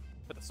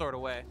 Put the sword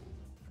away.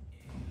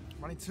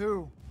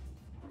 22.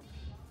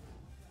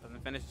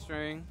 Doesn't finish the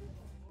string.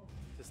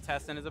 Just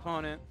testing his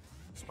opponent.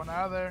 Spun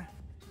out of there.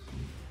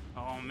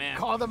 Oh, man.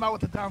 Call them out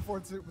with the down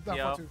 4-2. With down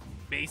Yo, 4-2.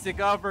 basic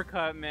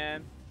uppercut,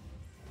 man.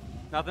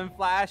 Nothing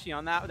flashy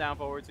on that down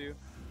forward 2.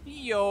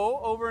 Yo,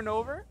 over and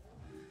over.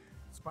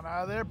 Spun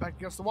out of there. Back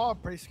against the wall.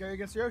 Pretty scary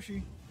against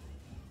Yoshi.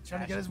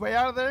 Trying to get his way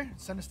out of there.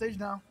 Center stage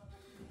now.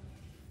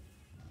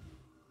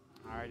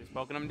 All right, just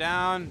poking him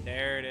down.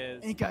 There it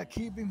is. Inca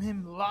keeping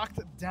him locked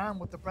down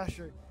with the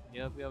pressure.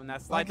 Yep, and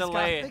that slight Like,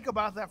 delay. think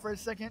about that for a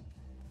second.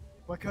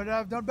 What could I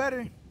have done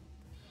better?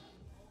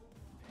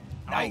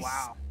 Oh, Nice.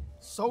 wow.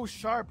 So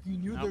sharp. You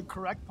knew the Nope.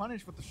 correct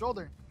punish with the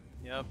shoulder.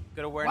 Yep,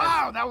 good awareness.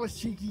 Wow, that was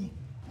cheeky.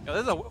 Yo,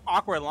 this is an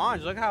awkward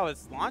launch. Look how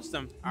it's launched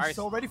him. All He's right,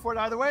 so ready for it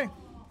either way.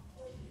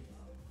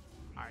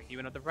 all right,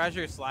 keeping up the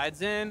pressure.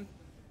 Slides in.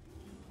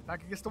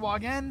 Back against the wall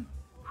again.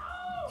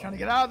 Trying to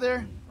get out of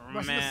there.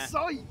 Rushing the Man.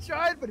 saw. He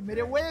tried, but he made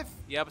it whiff.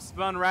 Yep,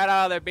 spun right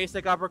out of there.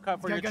 Basic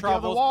uppercut for Gotta your get the other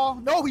troubles. wall.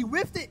 No, he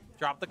whiffed it.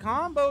 Drop the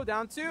combo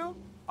down 2.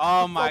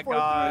 Oh my 4-4-3,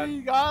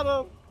 god. got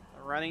him.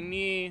 A running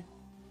knee.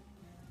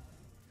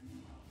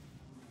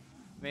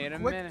 Wait a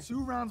Quick minute.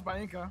 2 rounds by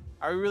Inca.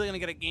 Are we really gonna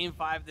get a game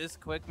 5 this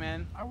quick,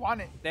 man? I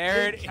want it.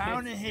 There it Big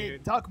counter is, hit.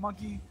 dude. Duck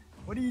monkey.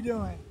 What are you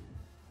doing?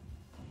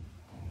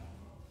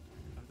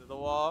 Come to the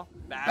wall.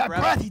 Bad That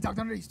breath. breath. He ducked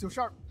under. He's still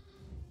sharp.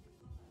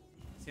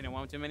 Seen it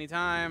one too many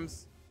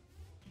times.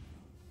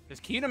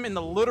 Just keep him in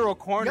the literal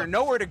corner. Yep.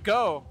 Nowhere to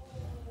go.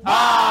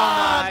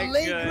 Ah, Oh my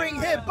lingering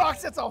goodness.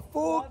 hitbox. That's a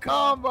full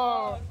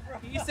combo.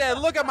 He said,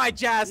 look at my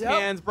jazz Yep.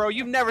 hands, bro.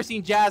 You've never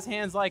seen jazz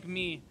hands like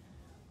me.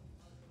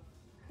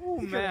 Oh,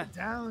 He could man. have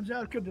down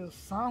jab, could do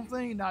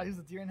something. Nah, he's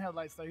a deer in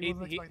headlights though. He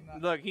wasn't expecting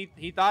that. Look,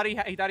 he thought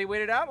he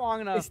waited out long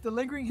enough. It's the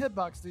lingering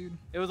hitbox, dude.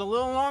 It was a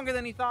little longer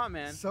than he thought,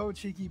 man. So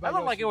cheeky. By I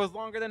felt like Yoshi. it was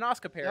longer than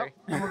Oscar Perry. Yep.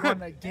 And we're going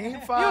to game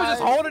He 5. was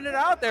just holding it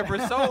out there for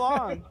so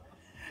long.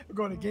 We're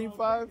going to game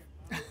 5.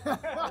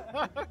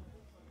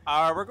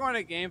 All right, we're going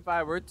to game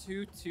 5. We're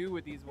 2-2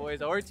 with these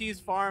boys. Ortiz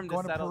farm to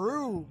Going to settle.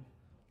 Peru.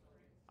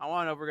 I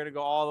want to know if we're going to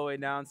go all the way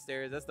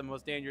downstairs. That's the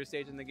most dangerous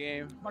stage in the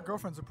game. My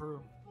girlfriend's in Peru.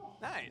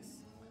 Nice.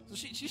 So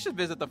she should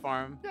visit the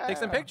farm. Yeah. Take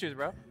some pictures,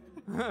 bro.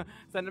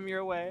 Send them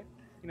your way.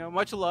 You know,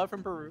 much love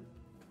from Peru.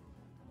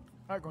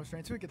 All right, going straight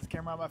into it. Get this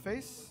camera out of my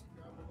face.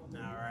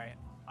 All right.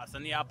 I'll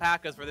send the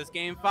alpacas for this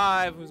game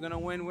 5. Who's going to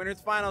win winners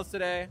finals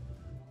today?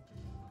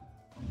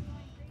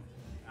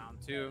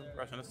 two.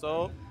 Russian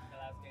assault.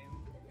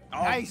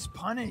 Oh, Nice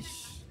punish.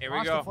 Here we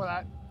Monster go. For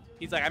that.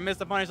 He's like, I missed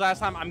the punish last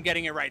time. I'm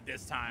getting it right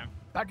this time.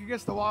 Back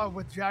against the wall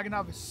with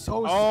Dragonov is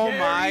so Oh scary.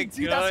 my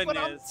Dude, that's what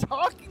I'm goodness.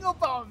 talking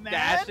about, man.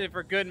 Dash it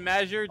for good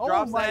measure. Oh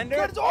Drops the my ender.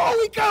 goodness. Oh,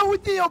 he got it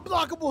with the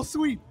unblockable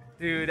sweep.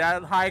 Dude,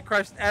 that high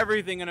crushed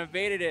everything and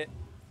evaded it.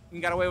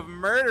 And got away with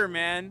murder,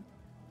 man.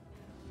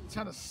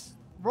 Trying to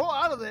roll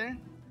out of there.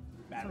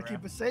 Bad Trying to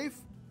rep. keep it safe.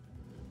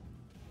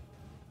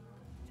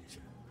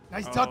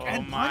 Nice duck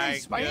and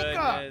punish by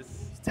Inca.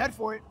 He's dead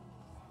for it.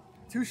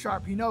 Too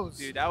sharp, he knows.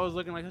 Dude, that was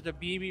looking like such a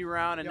BB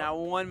round, and Yep. that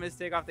one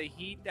mistake off the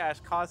heat dash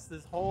cost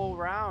this whole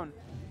round.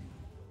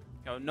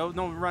 Yo, no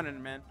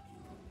running, man.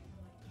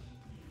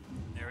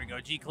 There we go.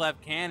 G-Clef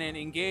cannon,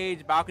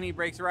 engage. Balcony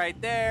breaks right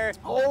there.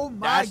 Oh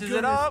my Dashes it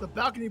goodness, up. the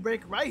balcony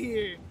break right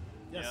here.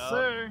 Yes, Yup.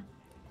 sir.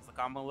 It's the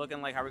combo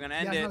looking like how we're going to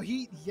He end has it. no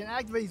heat. He can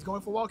activate. He's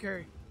going for wall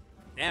carry.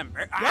 Damn,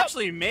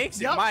 actually makes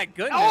it. Yep. My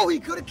goodness. Oh, he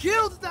could have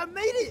killed if that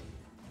made it.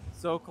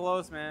 So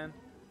close, man.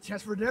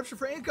 Chance for redemption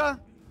for Inca.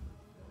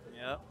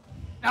 Yep.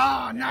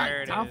 Ah, There not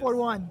it down is.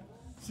 4-1.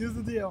 Seals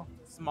the deal.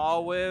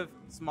 Small whiff,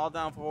 small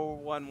down for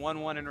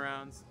 1-1 in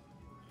rounds.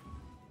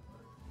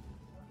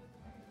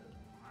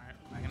 All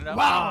right, backing it up.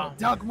 Wow, Oh.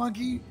 Duck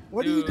Monkey.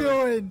 What Dude, are you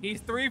doing?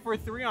 He's 3 for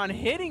 3 on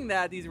hitting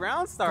that. These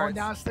round Going starts.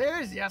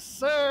 downstairs? Yes,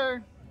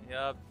 sir.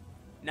 Yep.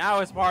 Now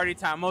it's party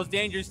time. Most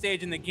dangerous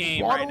stage in the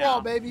game Wall right to wall,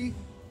 now. baby.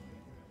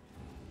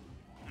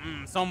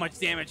 So much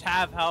damage.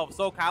 Have help.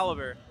 Soul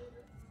Caliber.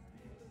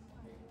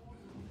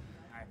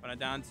 All right, put it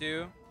down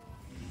 2.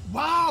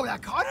 Wow,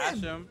 that caught Dash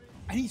him. him.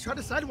 And he tried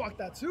to sidewalk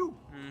that too.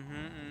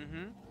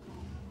 Here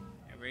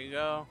we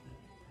go.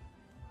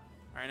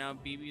 Right now,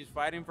 BB's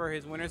fighting for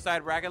his winner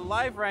side bracket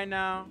life right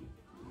now.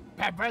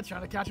 Pat Brett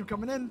trying to catch him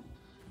coming in.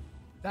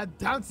 That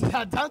down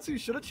two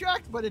should have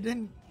tracked, but it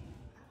didn't.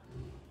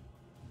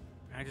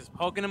 And just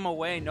poking him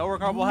away. No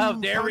recoverable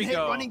health. There we hit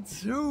go. Running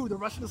two. The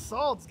Russian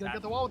assault's gonna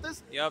get the wall with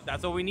this. Yep,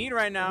 that's what we need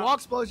right now. Wall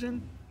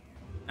explosion.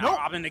 Now Nope.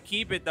 opting to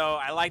keep it though.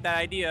 I like that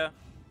idea.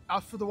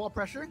 Out for the wall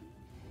pressure.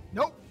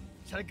 Nope.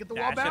 Trying to get the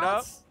wall Dash it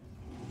bounce.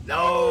 No,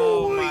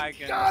 Oh, my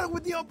he got it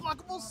with the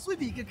unblockable sweep.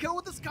 He can kill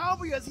with this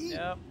combo as he.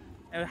 Yep.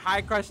 And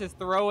high crush his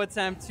throw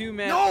attempt too,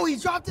 man. No, he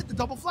dropped it. The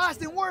double flash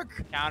didn't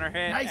work. Counter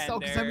hit. Nice,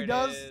 and there Okazemi it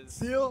does is.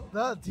 seal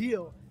the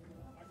deal.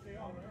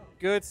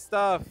 Good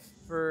stuff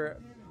for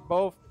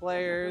both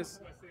players.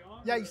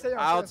 Yeah, you stay on.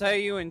 I'll tell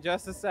you in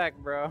just a sec,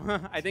 bro.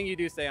 I think you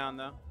do stay on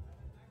though.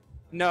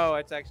 No,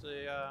 it's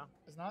actually.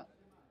 It's not.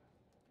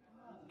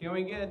 Can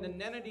we get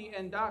Nenity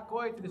and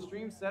Datkoi to the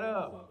stream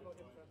setup?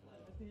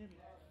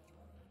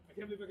 I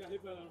can't believe I got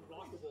hit by an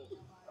unblockable.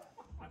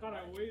 I thought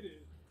I waited.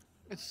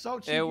 It's so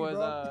cheeky, It was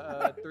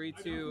bro.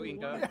 3-2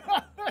 Inca.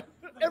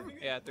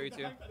 Yeah,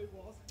 3-2.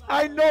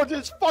 I know,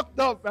 just fucked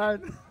up,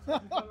 man.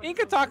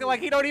 Inca talking like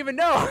he don't even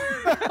know.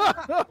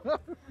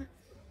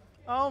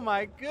 Oh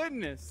my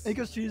goodness.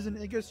 Inca's cheesing.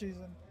 Inca's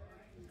cheesing.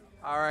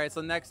 All right,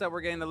 so next up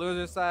we're getting the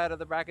loser side of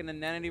the bracket,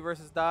 Nenity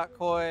versus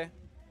Datkoi.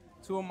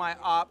 Two of my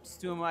ops,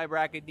 two of my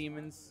bracket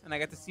demons, and I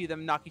get to see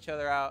them knock each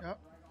other out. Yep.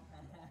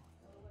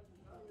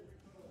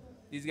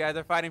 These guys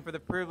are fighting for the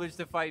privilege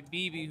to fight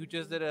BB, who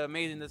just did an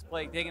amazing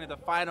display, taking it to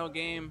the final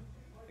game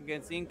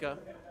against Inca.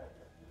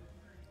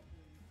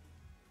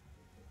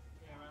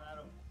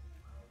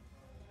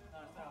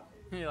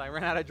 He like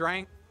ran out of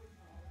drink.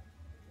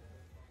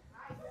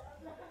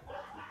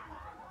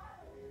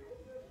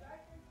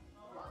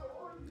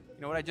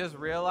 You know what I just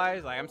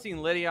realized? Like I'm seeing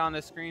Lydia on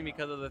the screen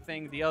because of the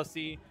thing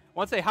DLC.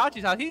 Once they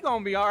Hachi's house, he's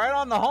gonna be all right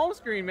on the home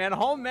screen, man.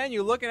 Home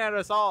menu, looking at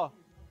us all.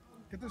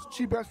 Get this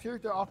cheap ass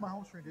character off my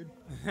home screen, dude.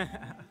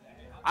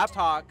 I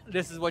talk.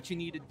 This is what you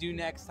need to do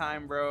next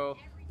time, bro.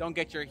 Don't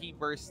get your heat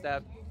burst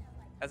step.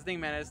 That's the thing,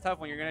 man. It's tough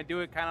when you're gonna do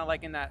it kind of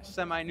like in that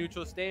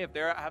semi-neutral state. If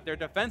they're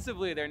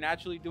defensively, they're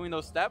naturally doing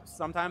those steps.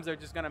 Sometimes they're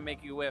just gonna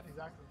make you whiff.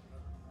 Exactly.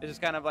 It's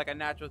just kind of like a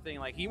natural thing.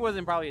 Like he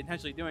wasn't probably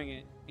intentionally doing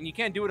it, and you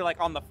can't do it like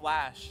on the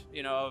flash,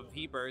 you know, of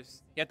heat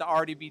burst. You have to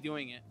already be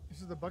doing it.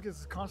 This is the Buckets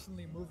is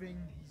constantly moving.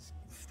 He's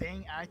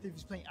staying active.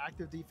 He's playing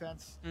active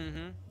defense.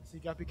 Mm-hmm. So you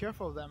gotta be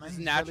careful of that, man. His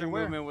He's natural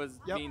really aware. movement was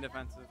Yep. being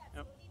defensive.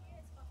 Yep.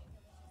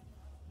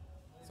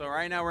 So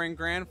right now we're in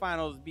grand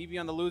finals. BB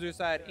on the loser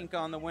side, Inca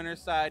on the winner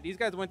side. These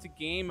guys went to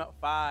game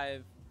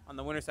 5 on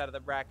the winner side of the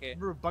bracket.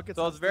 Remember, Buckets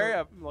So has it's very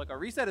to- like a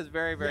reset is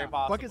very yeah,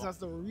 possible. Buckets has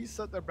to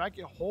reset their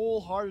bracket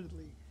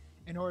wholeheartedly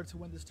in order to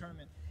win this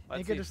tournament. Let's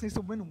Inca see. just needs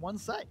to win one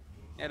set.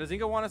 Yeah, does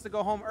Inca want us to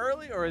go home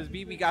early, or has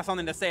BB got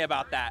something to say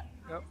about that?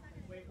 Yep.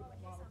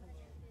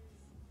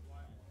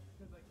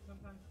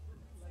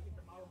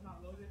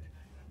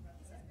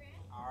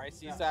 All right,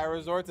 Seaside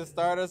Resort to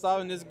start us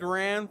off in this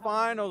grand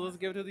final. Let's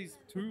give it to these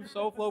two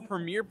SoFlo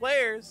premier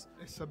players.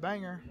 It's a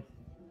banger.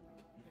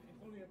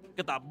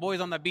 Get the boys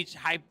on the beach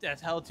hyped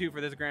as hell too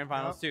for this grand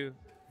finals too.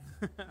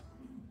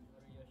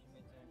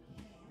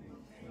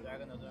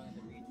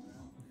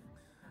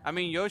 I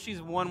mean,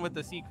 Yoshi's one with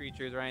the sea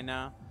creatures right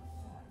now.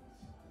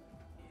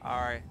 All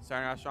right,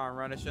 starting out strong,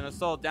 run. It shouldn't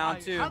assault down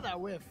 2. How'd that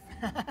whiff?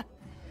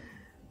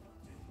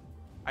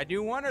 I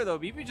do wonder though,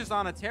 BB just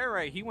on a tear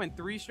right. He went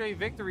 3 straight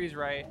victories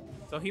right.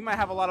 So he might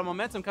have a lot of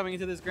momentum coming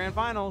into this grand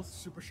finals.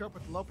 Super sharp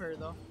with the low parry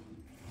though.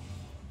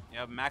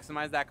 Yep,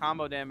 maximize that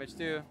combo damage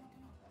too.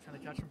 Trying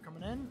to catch him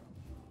coming in.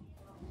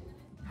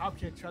 Hop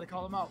kick, try to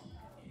call him out.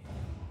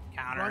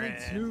 Counter Running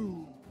hit.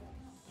 2.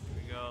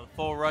 Here we go.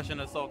 Full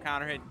Russian assault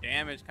counter hit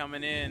damage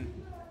coming in.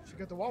 Should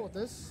get the wall with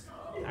this.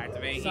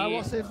 Activate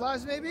Sidewall heat. saves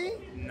lives maybe?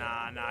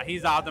 Nah.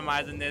 He's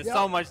optimizing this. Yep.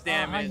 So much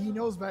damage. He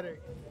knows better.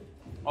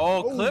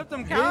 Oh, clipped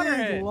him counter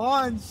big hit.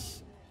 launch.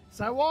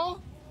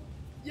 Sidewall?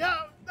 Yeah.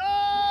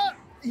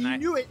 He Nice.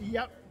 knew it.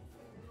 Yep.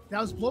 That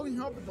was blowing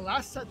him up at the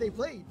last set they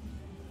played.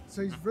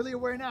 So he's really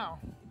aware now.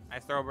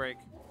 Nice throw break.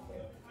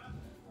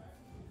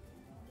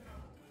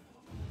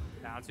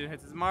 Down 2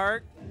 hits his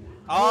mark.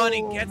 Oh, and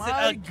he gets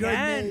my it again.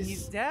 goodness.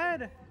 He's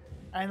dead.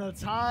 And the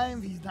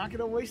time, he's not going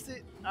to waste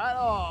it at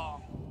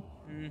all.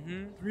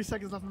 Mm-hmm. 3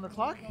 seconds left on the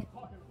clock.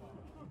 All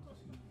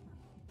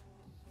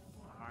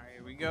right,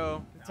 here we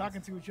go. They're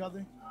talking to each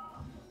other.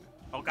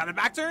 Oh, got a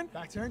back turn?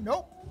 Back turn.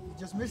 Nope. He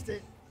just missed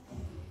it.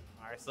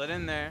 All right, slid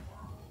in there.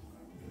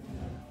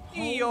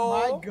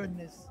 Oh, my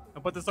goodness.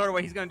 I'll put the sword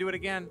away. He's going to do it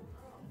again.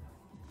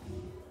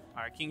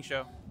 All right, King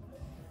Show.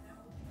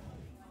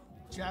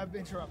 Jab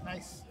interrupt.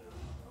 Nice.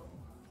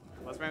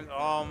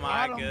 Oh,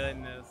 my Got him.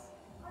 goodness.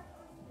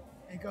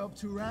 Inca up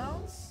 2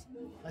 rounds.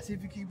 Let's see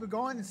if you keep it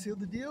going and seal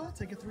the deal.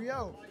 Take a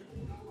 3-0.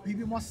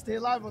 BB wants to stay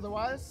alive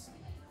otherwise.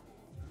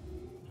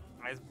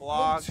 Nice Oh,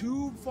 block.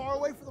 too far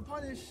away for the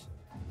punish.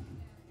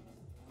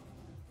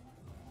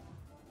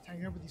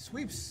 Tagging up with these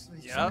sweeps.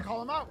 He's Yep. trying to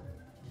call him out.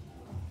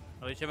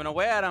 Really chipping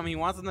away at him. He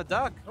wants him to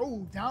duck. Oh,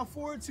 down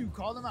forward 2.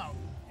 Call him out.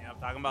 Yeah, I'm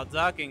talking about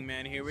ducking,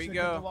 man. Here we Should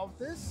get the go. wall with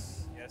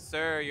this. Yes,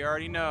 sir. You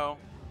already know.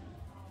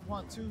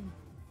 1, 2.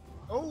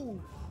 Oh, a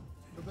little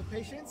bit of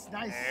patience.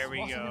 Nice. There we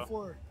Walks on go. the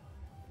floor.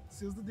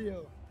 Seals the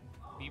deal.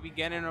 BB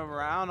getting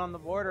around on the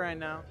board right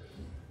now.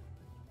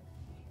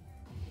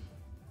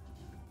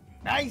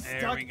 Nice There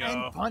duck we go.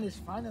 and punish,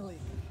 finally.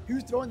 He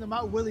was throwing them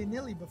out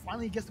willy-nilly, but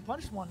finally he gets to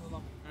punish one of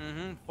them.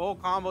 Mm-hmm. Full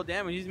combo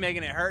damage. He's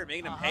making it hurt,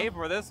 making him pay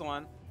for this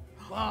one.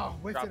 Wow,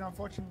 whiffed Drop. it,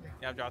 unfortunately.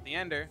 Yeah, drop the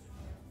ender.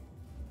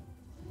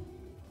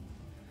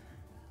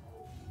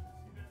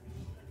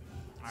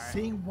 All right.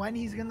 Seeing when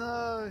he's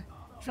gonna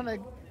trying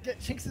to get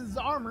chinks in his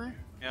armor.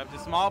 Yep,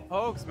 just small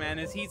pokes, man.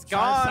 His heat's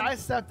Trying to gone.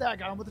 sidestep that,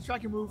 got him with the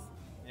tracking move.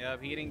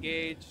 Yep, heat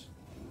engage.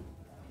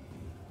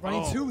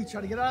 Running Oh. 2, he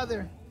tried to get out of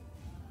there.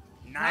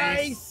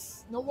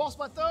 Nice. No wall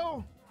spot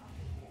though.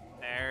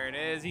 There it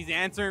is. He's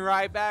answering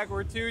right back.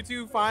 We're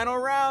 2-2, final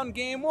round,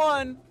 game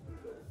 1.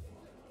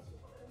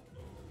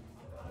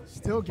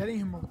 Still getting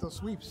him with those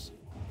sweeps.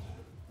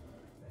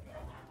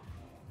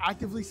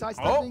 Actively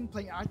sidestepping,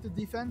 playing active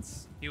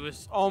defense. He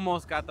was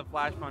almost got the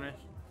flash punish.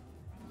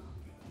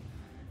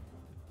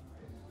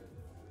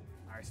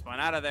 All right, spun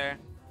out of there.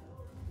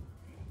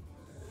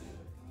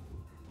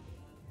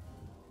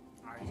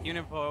 All right,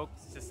 unit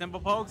pokes. Just simple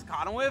pokes.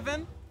 Caught him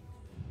whiffing.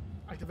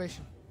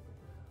 Activation.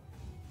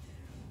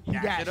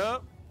 Dash dash. it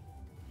up.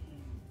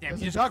 Damn, Doesn't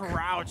he just duck.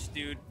 crouched,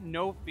 dude.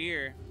 No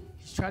fear.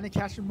 He's trying to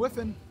catch him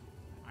whiffing.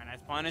 All right,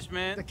 nice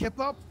punishment. The kip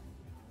up.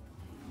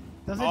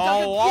 Doesn't Oh, duck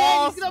again.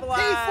 wall He's gonna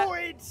splat. pay for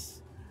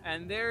it.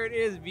 And there it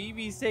is.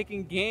 BB's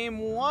taking game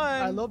 1.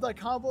 I love that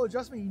combo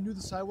adjustment. He knew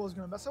the sidewall was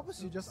gonna mess up,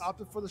 so he just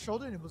opted for the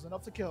shoulder, and it was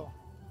enough to kill.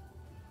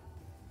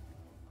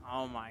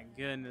 Oh my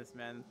goodness,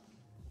 man.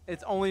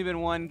 It's only been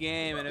 1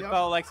 game, and it Yep.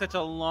 felt like such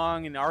a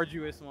long and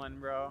arduous one,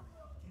 bro.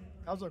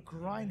 That was a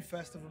grind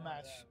fest of a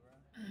match.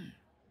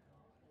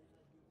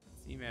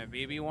 See, man,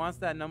 BB wants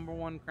that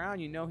 #1 crown.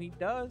 You know he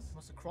does.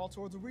 Wants to crawl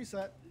towards a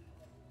reset.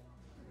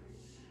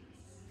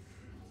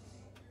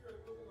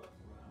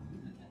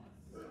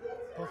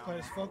 Both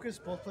players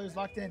focused, both players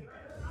locked in.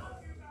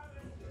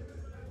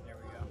 There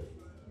we go.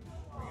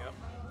 There we go.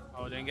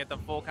 Oh, didn't get the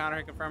full counter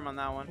hit confirmed on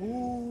that one.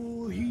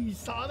 Ooh, he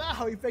saw that,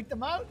 how he faked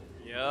him out.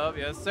 Yup,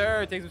 yes,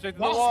 sir. Takes him straight to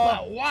the Wall wall.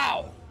 spot,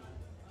 wow.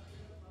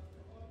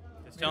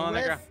 Just chilling on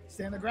the ground.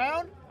 Stay on the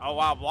ground. Oh,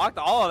 wow. Blocked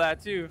all of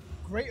that, too.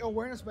 Great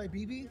awareness by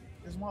BB.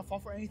 Doesn't want to fall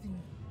for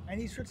anything.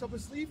 Any tricks up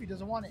his sleeve, he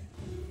doesn't want it.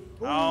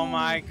 Oh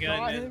my got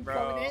goodness, him bro.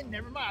 coming in.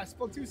 Never mind, I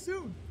spoke too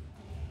soon.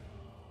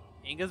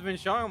 Inca's been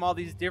showing him all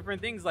these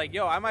different things like,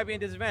 yo, I might be in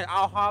disadvantage.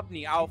 I'll hop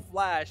knee, I'll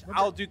flash,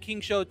 I'll do King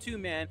Show too,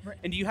 man. Right.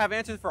 And do you have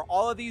answers for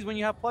all of these when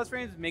you have plus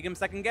frames? Make him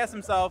second guess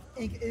himself.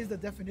 Ink is the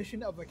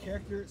definition of a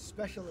character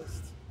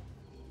specialist.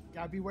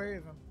 Gotta be wary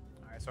of him.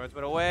 All right, swords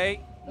put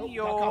away. Nope,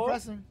 Yo. got caught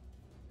pressing.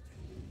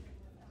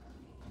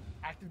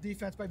 Active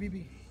defense by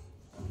BB.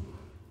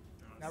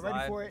 Not ready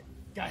Slide. for it.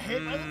 Got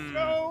hit by the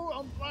throw.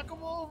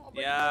 Unblockable.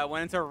 Yeah,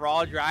 went into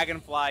raw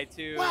dragonfly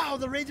too. Wow,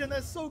 the range on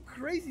that's so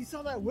crazy.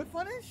 Saw that whip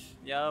punish?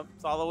 Yep,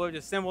 saw the whip,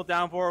 just simple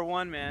down forward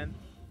 1, man.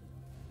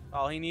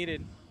 All he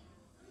needed.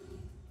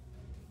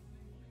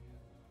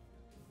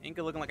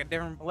 Inca looking like a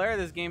different player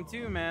this game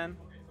too, man.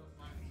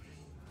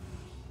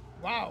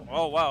 Wow.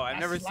 Oh wow, I've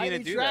That's never seen slightly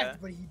it do tracked,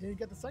 that. But he didn't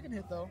get the second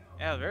hit though.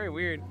 Yeah, very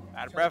weird. Out of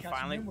Tried to breath catch him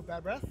finally. in with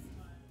bad breath.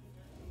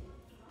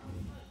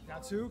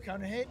 Got 2,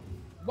 counter hit.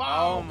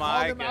 Wow. Oh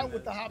my called him out with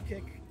goodness. the hop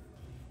kick.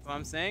 That's what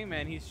I'm saying,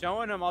 man. He's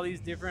showing him all these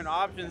different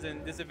options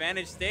and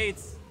disadvantaged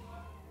states.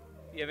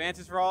 You have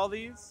answers for all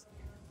these?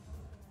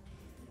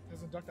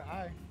 Doesn't duck the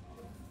eye.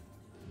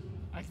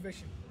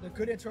 Activation. The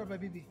good interrupt by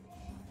BB.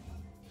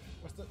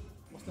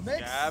 What's the mix?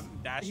 Jab,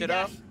 dash He it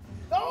up. dashed.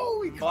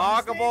 Oh, he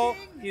Blockable.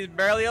 counter-standing. He's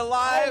barely Oh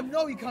alive.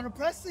 no, he counter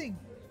pressing.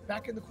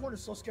 Back in the corner,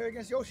 so scary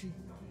against Yoshi.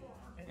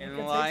 And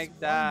Inca like takes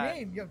that. one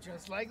game. Yo,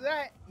 just like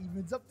that.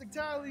 Evens up the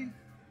tally.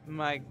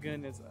 My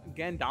goodness.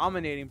 Again,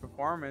 dominating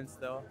performance,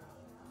 though.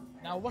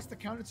 Now, what's the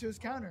counter to his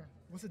counter?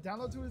 What's the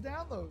download to his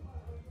download?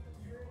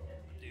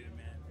 Dude,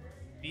 man.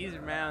 These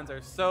rounds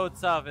are so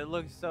tough. It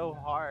looks so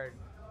hard.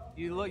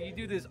 You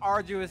do this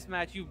arduous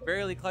match. You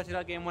barely clutch it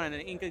out game one, and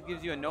then Inca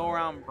gives you a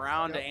no-round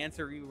brown to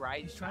answer you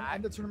right He's trying back. to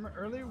end the tournament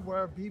early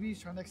where BB's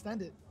trying to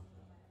extend it.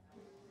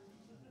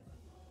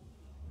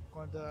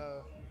 Going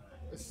to,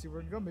 let's see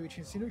where we go. Maybe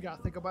change scenery. Got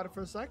to think about it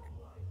for a sec.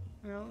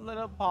 You know, let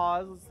it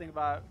pause. Let's think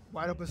about it.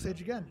 Wide open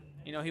stage again.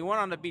 You know, he went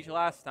on the beach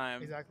last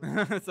time. Exactly.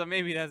 So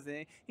maybe that's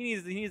it. He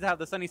needs to have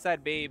the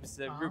Sunnyside babes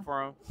to root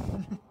for him.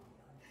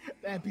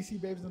 The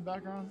NPC babes in the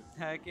background.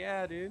 Heck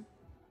yeah, dude.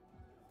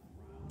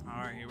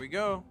 All right, here we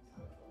go.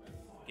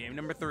 Game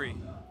number 3.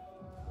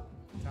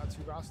 Down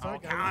 2 round Oh,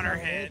 start. counter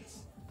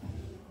hits.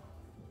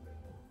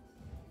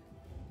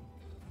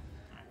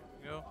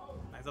 Here we go.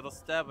 Nice little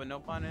step, but no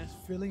punish.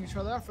 Feeling each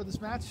other out for this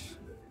match.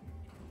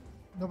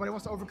 Nobody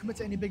wants to overcommit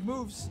to any big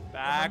moves.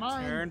 Back Never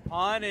mind. turn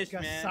punish,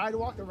 Got man.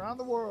 sidewalked around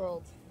the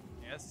world.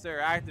 Yes, sir.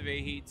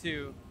 Activate heat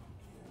too.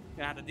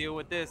 Gonna have to deal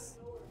with this.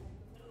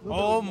 Little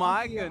Oh bit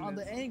my wonky on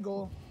goodness. the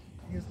angle,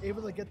 he was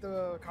able to get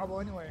the combo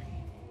anyway.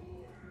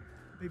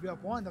 Maybe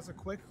up 1. That's a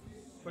quick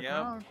Yep.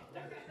 round.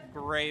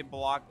 Great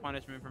block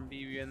punishment from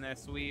BB in their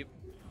sweep.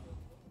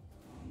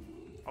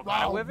 Oh,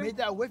 got it Wow, with it? made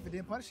that whip. It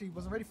didn't punish. He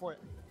wasn't ready for it.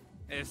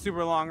 It's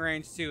super long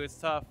range too. It's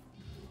tough.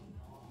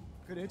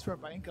 Good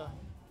interrupt by Inca.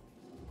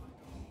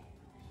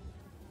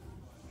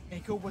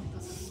 Inca with the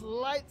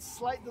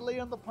slight delay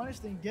on the punish,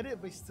 didn't get it,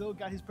 but he still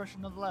got his pressure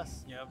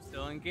nonetheless. Yep,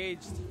 still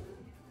engaged.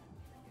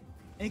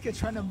 Inca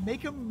trying to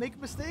make him make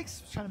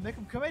mistakes, trying to make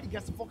him commit. He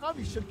gets the full combo.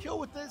 He should kill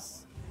with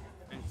this.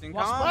 Interesting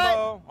Watch combo.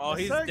 back. Oh, Yes,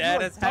 he's sir, dead you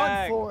are as done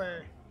heck.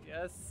 for.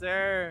 Yes,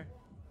 sir.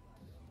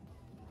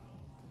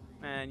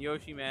 Man,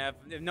 Yoshi, man.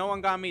 If no one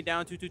got me,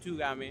 down 2-2-2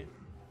 got me.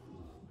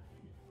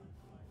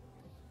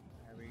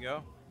 There we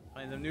go.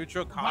 Playing the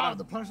neutral. Wow, Caught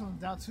the him. punish on him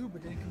down 2,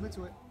 but didn't commit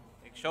to it.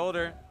 Big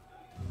shoulder.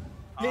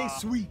 Big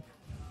sweep.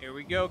 Here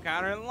we go.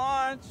 Counter and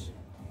launch.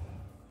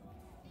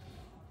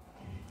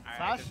 All right,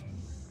 Flash.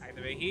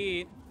 activate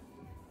heat.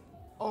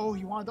 Oh,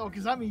 you wanted the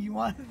Okazami. You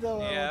wanted the.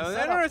 Yeah, it was an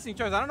setup. interesting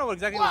choice. I don't know what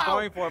exactly he was Wow.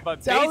 going for,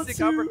 but Down basic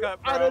 2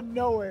 uppercut, bro. out of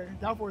nowhere.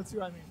 Down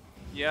 4-2, I mean.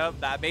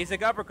 Yep, that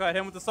basic uppercut.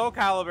 Him with the Soul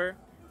Calibur.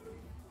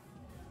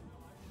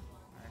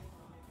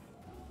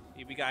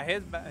 We got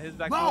his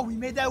back. Wow, foot. we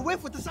made that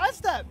whip with the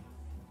sidestep.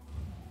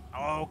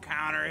 Oh,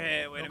 counter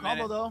hit. Wait No a combo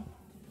minute. though.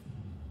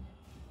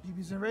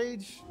 BB's in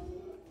rage.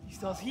 He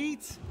still has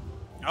heat.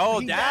 Oh,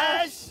 He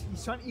dash.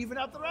 He's trying to even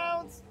out the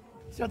rounds.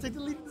 He's trying to take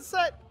the lead in the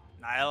set.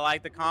 I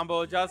like the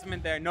combo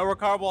adjustment there. No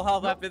recoverable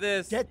health Nope. after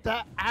this. Get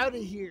that out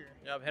of here.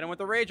 Yep, hit him with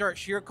the Rage Art.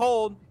 Sheer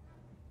cold.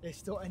 It's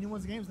still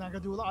anyone's game. It's not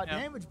going to do a lot of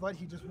Yep. damage, but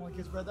he just wants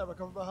to get spread that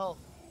recoverable health.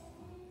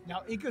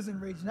 Now Inca's in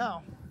rage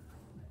now.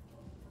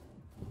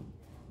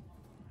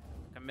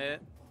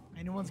 Commit.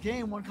 Anyone's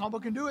game. One combo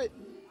can do it.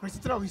 Where's the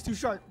throw? He's too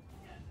sharp.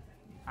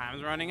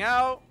 Time's running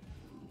out.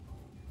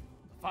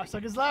 5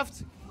 seconds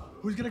left.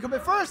 Who's going to come in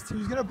first?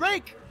 Who's going to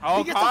break? Oh,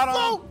 he gets caught the him.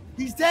 float.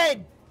 He's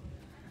dead.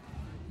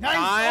 Nice.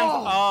 Time's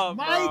Oh, up,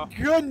 my bro.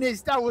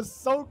 goodness. That was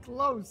so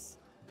close.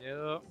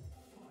 Yep.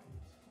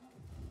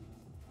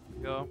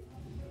 Go.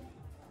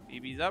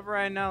 BB's up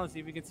right now. Let's see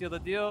if we can seal the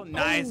deal.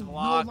 Nice Oh,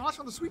 block. No launch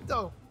on the sweep,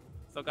 though.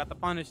 Still got the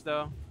punish,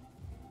 though.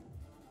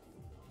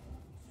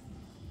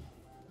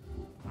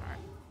 All right.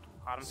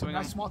 Caught him Some swinging.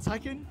 nice small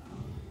Tekken.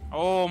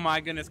 Oh, my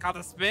goodness. Caught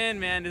the spin,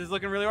 man. This is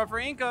looking really hard for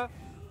Inca.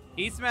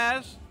 Heat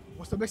smash.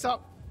 What's the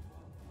mix-up?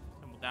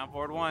 Down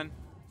forward 1.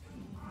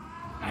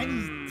 And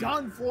he's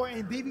done for,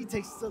 and BB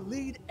takes the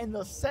lead in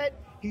the set.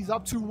 He's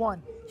up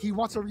 2-1. He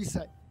wants a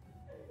reset.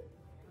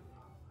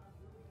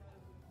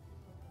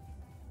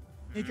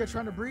 Inca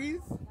trying to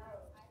breathe.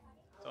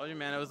 Told you,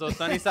 man. It was those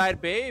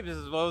Sunnyside babes. This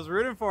is what was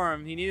rooting for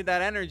him. He needed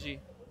that energy.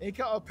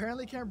 Inca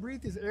apparently can't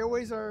breathe. His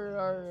airways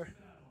are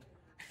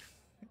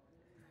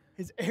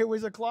his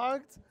airways are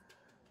clogged.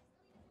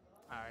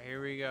 All right,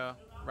 here we go.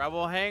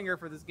 Rebel hanger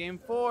for this game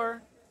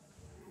 4.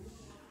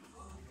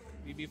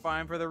 BB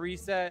fine for the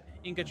reset.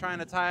 Inca trying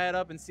to tie it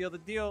up and seal the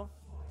deal.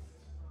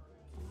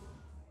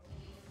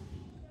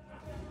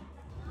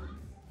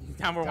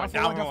 Downward one,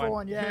 Down downward for one.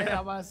 one. Yeah, I'm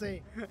about to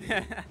say.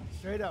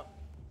 Straight up.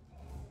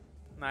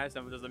 Nice.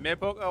 There's a mid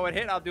poke. Oh, it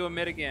hit. I'll do a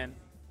mid again.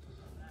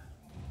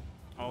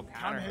 Oh, counter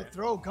Counter hit, hit.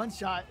 throw,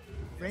 gunshot,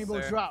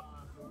 rainbow sir.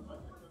 drop.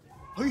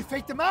 Oh, he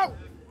faked him out.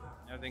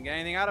 Never didn't get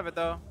anything out of it,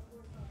 though.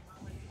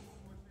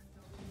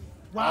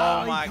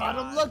 Wow, Oh my he caught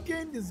God. him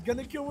looking. He's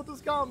gonna kill with this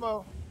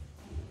combo.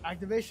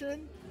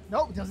 Activation?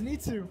 Nope, doesn't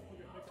need to.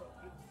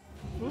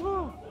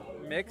 Woo.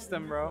 Mixed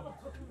them, bro.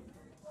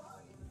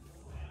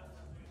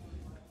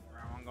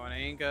 Going to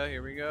Inca.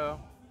 Here we go.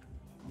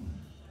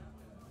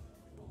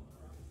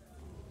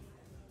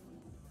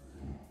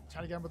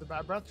 Trying to get him with a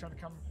bad breath. Trying to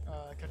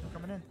catch him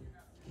coming in.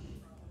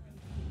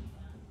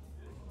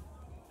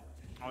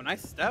 Oh,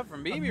 nice step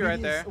from BB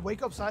right there.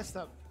 Wake up side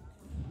step.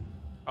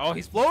 Oh,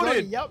 he's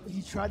floated. Yep,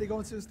 he tried to go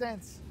into the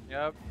stance.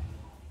 Yep.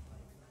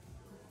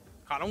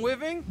 Caught him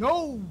whiffing.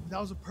 No, that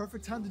was a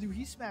perfect time to do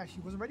heat smash.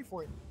 He wasn't ready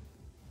for it.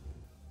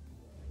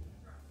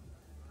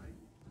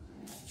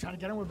 Trying to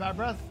get him with bad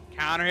breath.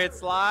 Counter hit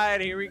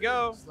slide. Here we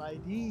go. Slide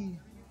D.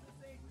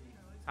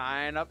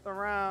 Tying up the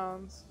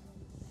rounds.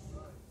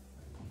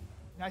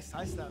 Nice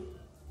side step. Here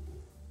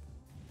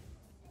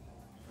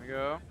we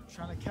go.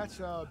 Trying to catch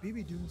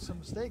BB doing some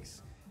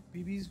mistakes.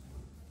 BB's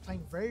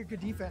playing very good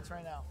defense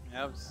right now.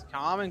 Yep. It's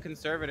calm and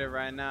conservative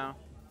right now.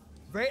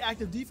 Very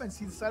active defense.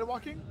 See the side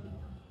walking?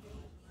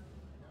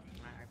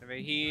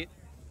 Activate heat.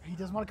 He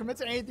doesn't want to commit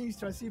to anything. He's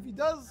trying to see if he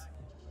does.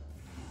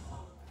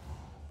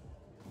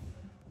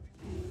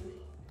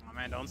 Oh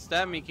man, don't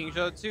step me. King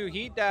Show 2.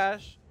 Heat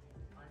dash.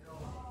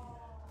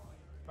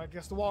 Right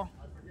against the wall.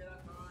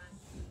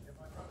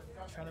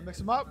 Trying to mix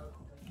him up.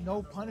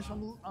 No punish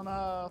on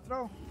a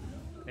throw.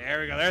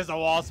 There we go. There's the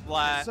wall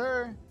splat. Yes,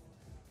 sir.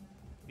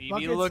 BB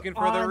Buckets looking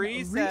for the on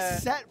reset.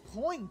 Reset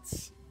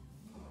points.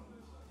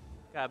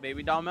 Got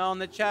Baby Dalmel in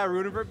the chat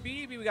rooting for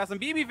BB. We got some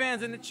BB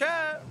fans in the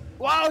chat.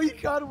 Wow, he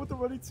caught him with the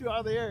running two out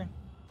of the air.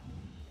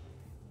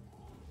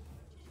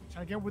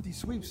 Trying to get him with these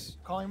sweeps.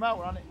 Calling him out.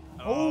 We're on it.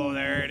 Oh,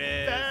 there it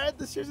is. Bad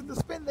decision to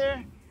spin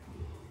there.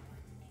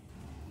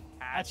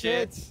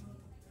 Hatchet.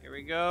 Here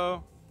we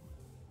go.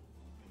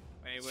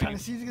 Wait. Trying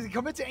to see if he can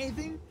commit to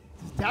anything.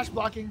 Just dash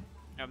blocking.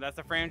 Yep, that's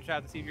the frame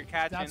trap to see if you're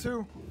catching. Down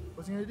two.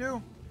 What's he going to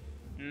do?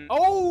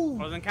 Oh!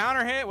 Wasn't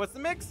counter hit. What's the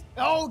mix?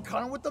 Oh,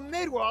 caught him with the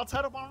mid. We're all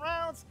tied up on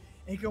rounds.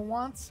 Inca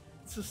wants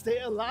to stay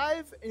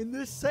alive in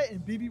this set,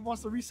 and BB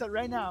wants to reset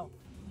right now.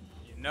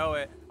 You know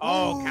it.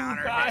 Oh, Ooh,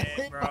 counter got hit,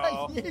 hit bro.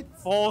 by hit.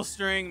 Full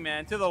string,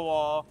 man, to the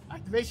wall.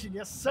 Activation,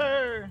 yes,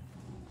 sir.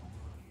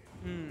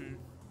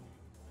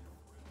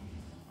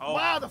 Oh,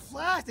 Wow, the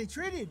flash. They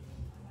traded.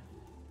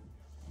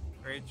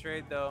 great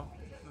trade, though.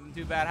 Nothing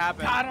too bad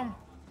happened. Got him.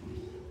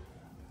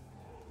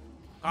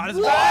 Caught his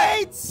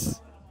back. What?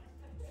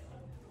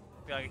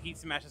 Feel like a heat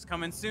smash is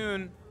coming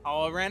soon.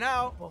 Oh, it ran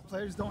out. Both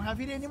players don't have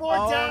heat anymore.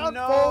 Oh, Down,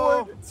 no.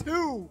 forward,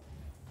 two.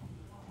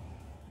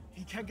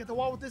 He can't get the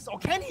wall with this. Oh,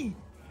 can he? No.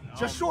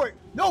 Just short.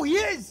 No, he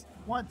is.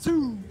 1,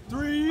 2,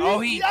 3. Oh,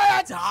 he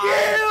got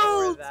died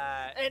killed. for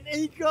that. And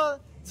Inca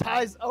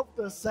ties up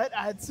the set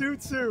at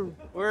 2-2.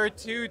 We're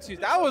 2-2.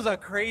 That was a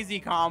crazy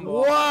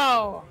combo.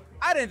 Wow.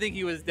 I didn't think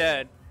he was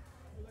dead.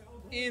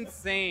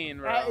 Insane,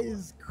 bro. That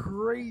is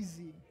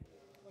crazy.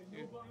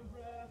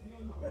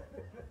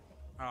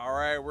 All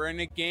right, we're in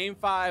a game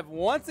 5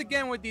 once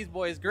again with these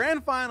boys.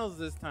 Grand finals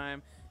this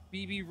time.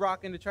 BB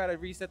rocking to try to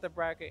reset the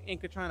bracket.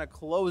 Inca trying to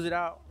close it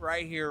out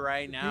right here,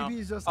 right now.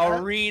 BB's just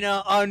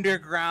Arena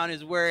Underground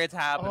is where it's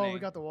happening. Oh, we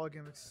got the wall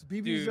gimmicks.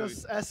 BB's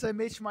just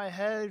SMH my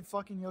head,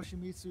 fucking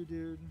Yoshimitsu,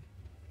 dude.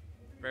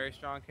 Very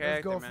strong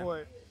character, Let's go man. for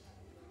it.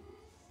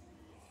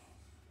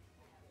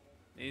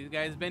 These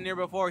guys been there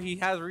before. He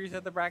has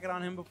reset the bracket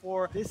on him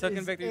before. This Took is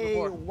in victory a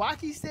before.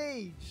 wacky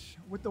stage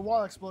with the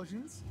wall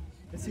explosions.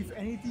 Let's see if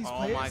any of these Oh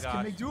my players gosh.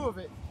 can make do of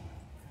it.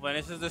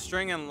 Finishes the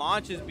string and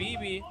launches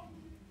BB.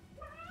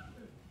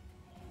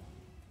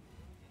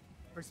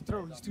 Breaks the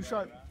throw. He's too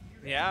sharp.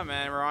 Yeah,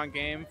 man, we're on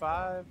game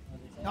 5.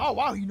 Oh,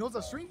 wow. He knows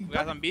the string. He We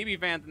got got some BB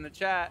fans in the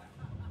chat.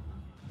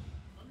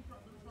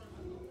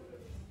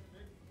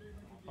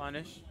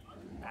 Punish.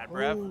 Bad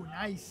breath. Oh,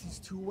 nice. He's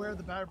too aware of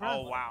the bad breath.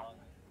 Oh, wow.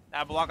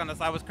 That block on the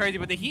side was crazy,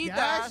 but the heat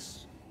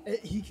dash.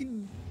 He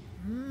can.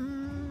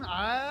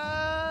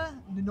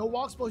 No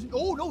wall explosion.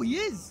 Oh, no, he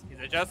is. He's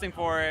adjusting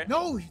for it.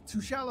 No,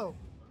 too shallow.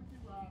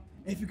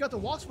 If you got the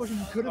wall explosion,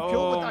 you could have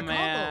killed with Oh, that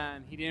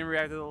man. He didn't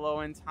react to the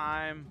low in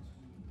time.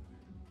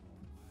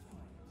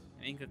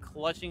 And Inca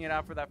clutching it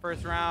out for that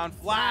first round.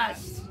 Flash.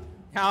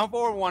 Count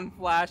for 1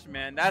 flash,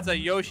 man. That's a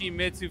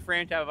Yoshimitsu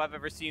frame tap if I've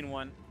ever seen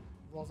one. combo.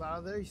 Rolls out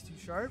of there. He's too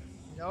sharp.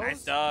 He knows.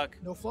 Nice duck.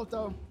 No float,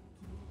 though.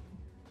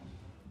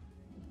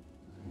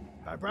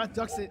 Bad breath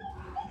ducks it.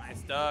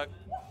 Nice duck.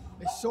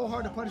 It's so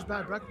hard to punish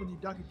bad breath when you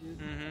duck it, dude.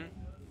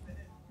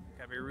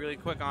 Gotta be really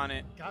quick on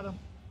it. Got him.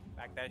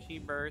 Back that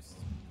sheet burst.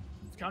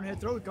 Counter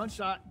hit throw,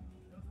 gunshot.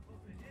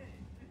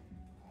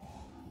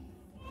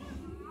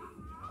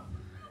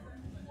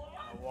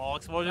 Wall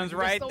explosion's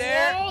Against right the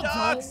there. wall.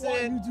 Ducks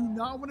it. You do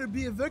not want to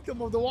be a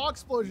victim of the wall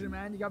explosion,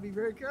 man. You gotta be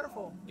very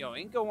careful. Yo,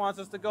 Inca wants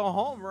us to go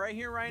home right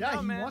here, right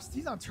now, man.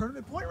 He's on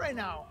tournament point right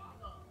now.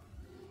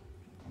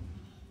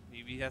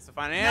 BB has to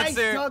find an Nice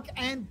answer. duck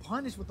and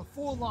punish with the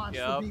full launch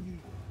for BB.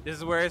 This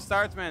is where it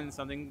starts, man.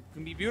 Something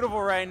can be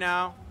beautiful right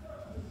now.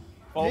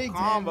 Full Big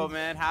combo, damage.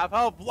 man. Half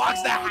health.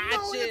 Blocks the hatchet.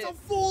 No, it's a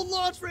full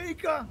launch for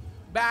Inca.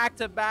 Back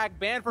to back.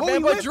 Ban for Oh, ban,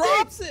 he but whiffed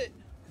drops it.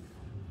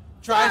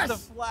 Tries to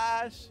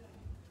Flash. flash.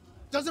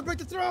 Doesn't break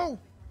the throw. All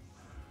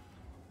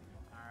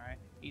right.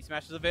 E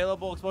smash is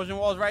available. Explosion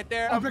wall is right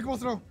there. Unbreakable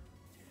throw.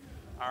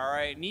 All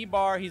right. Knee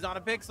bar. He's on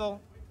a pixel.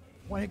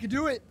 One hit can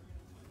do it.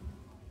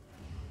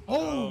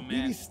 Oh, man.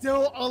 Lili's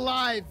still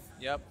alive.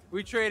 Yep.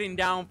 We're trading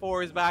down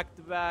fours back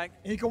to back.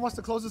 Inca wants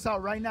to close this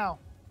out right now.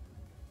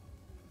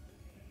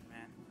 Man,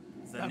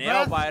 it's a Got nail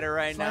breath. biter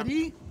right now. Slide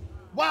E.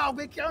 Wow,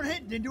 big count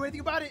hit. Didn't do anything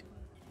about it.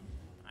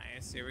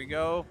 Nice. Here we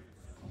go.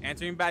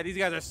 Answering back. These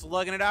guys are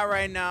slugging it out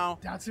right now.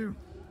 Down two.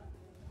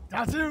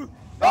 Down two.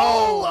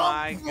 Oh,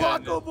 my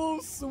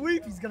unblockable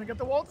sweep. He's going to get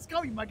the wall to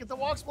come. He might get the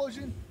wall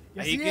explosion.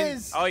 Yes, he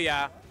is. Oh,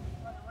 yeah.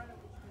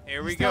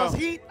 Here we He go.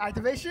 steals heat.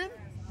 Activation.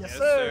 Yes, Yes, sir.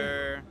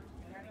 sir.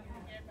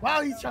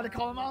 Wow, he's trying to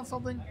call him out on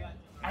something.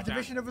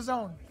 Activation of his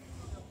own.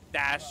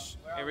 Dash.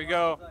 Here we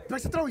go.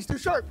 Tries to throw. He's too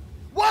sharp.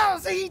 Wow,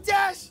 see, he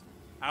dash.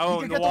 Oh, He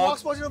can the get the wall wall.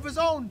 explosion of his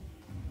own.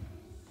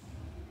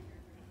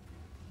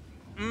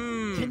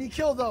 Can he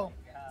kill, though?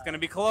 It's going to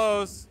be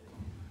close.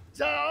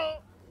 So,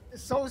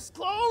 it's so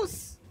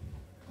close.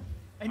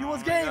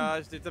 Anyone's Oh my game.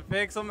 gosh, it's a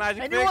pixel,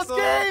 magic Anyone's pixel.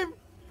 game.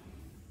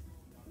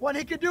 One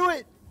hit could do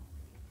it.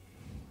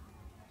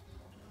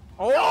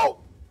 Oh, No!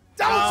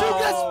 Down two No.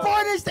 gets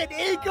punished and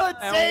Inca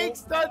And-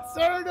 takes the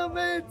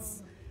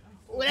tournaments.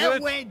 That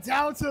Good. went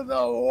down to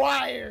the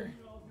wire.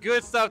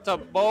 good stuff to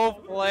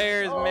both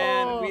players,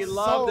 man. We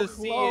love so to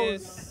see it.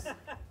 close.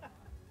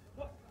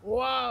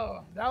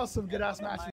 Wow, that was some good ass match.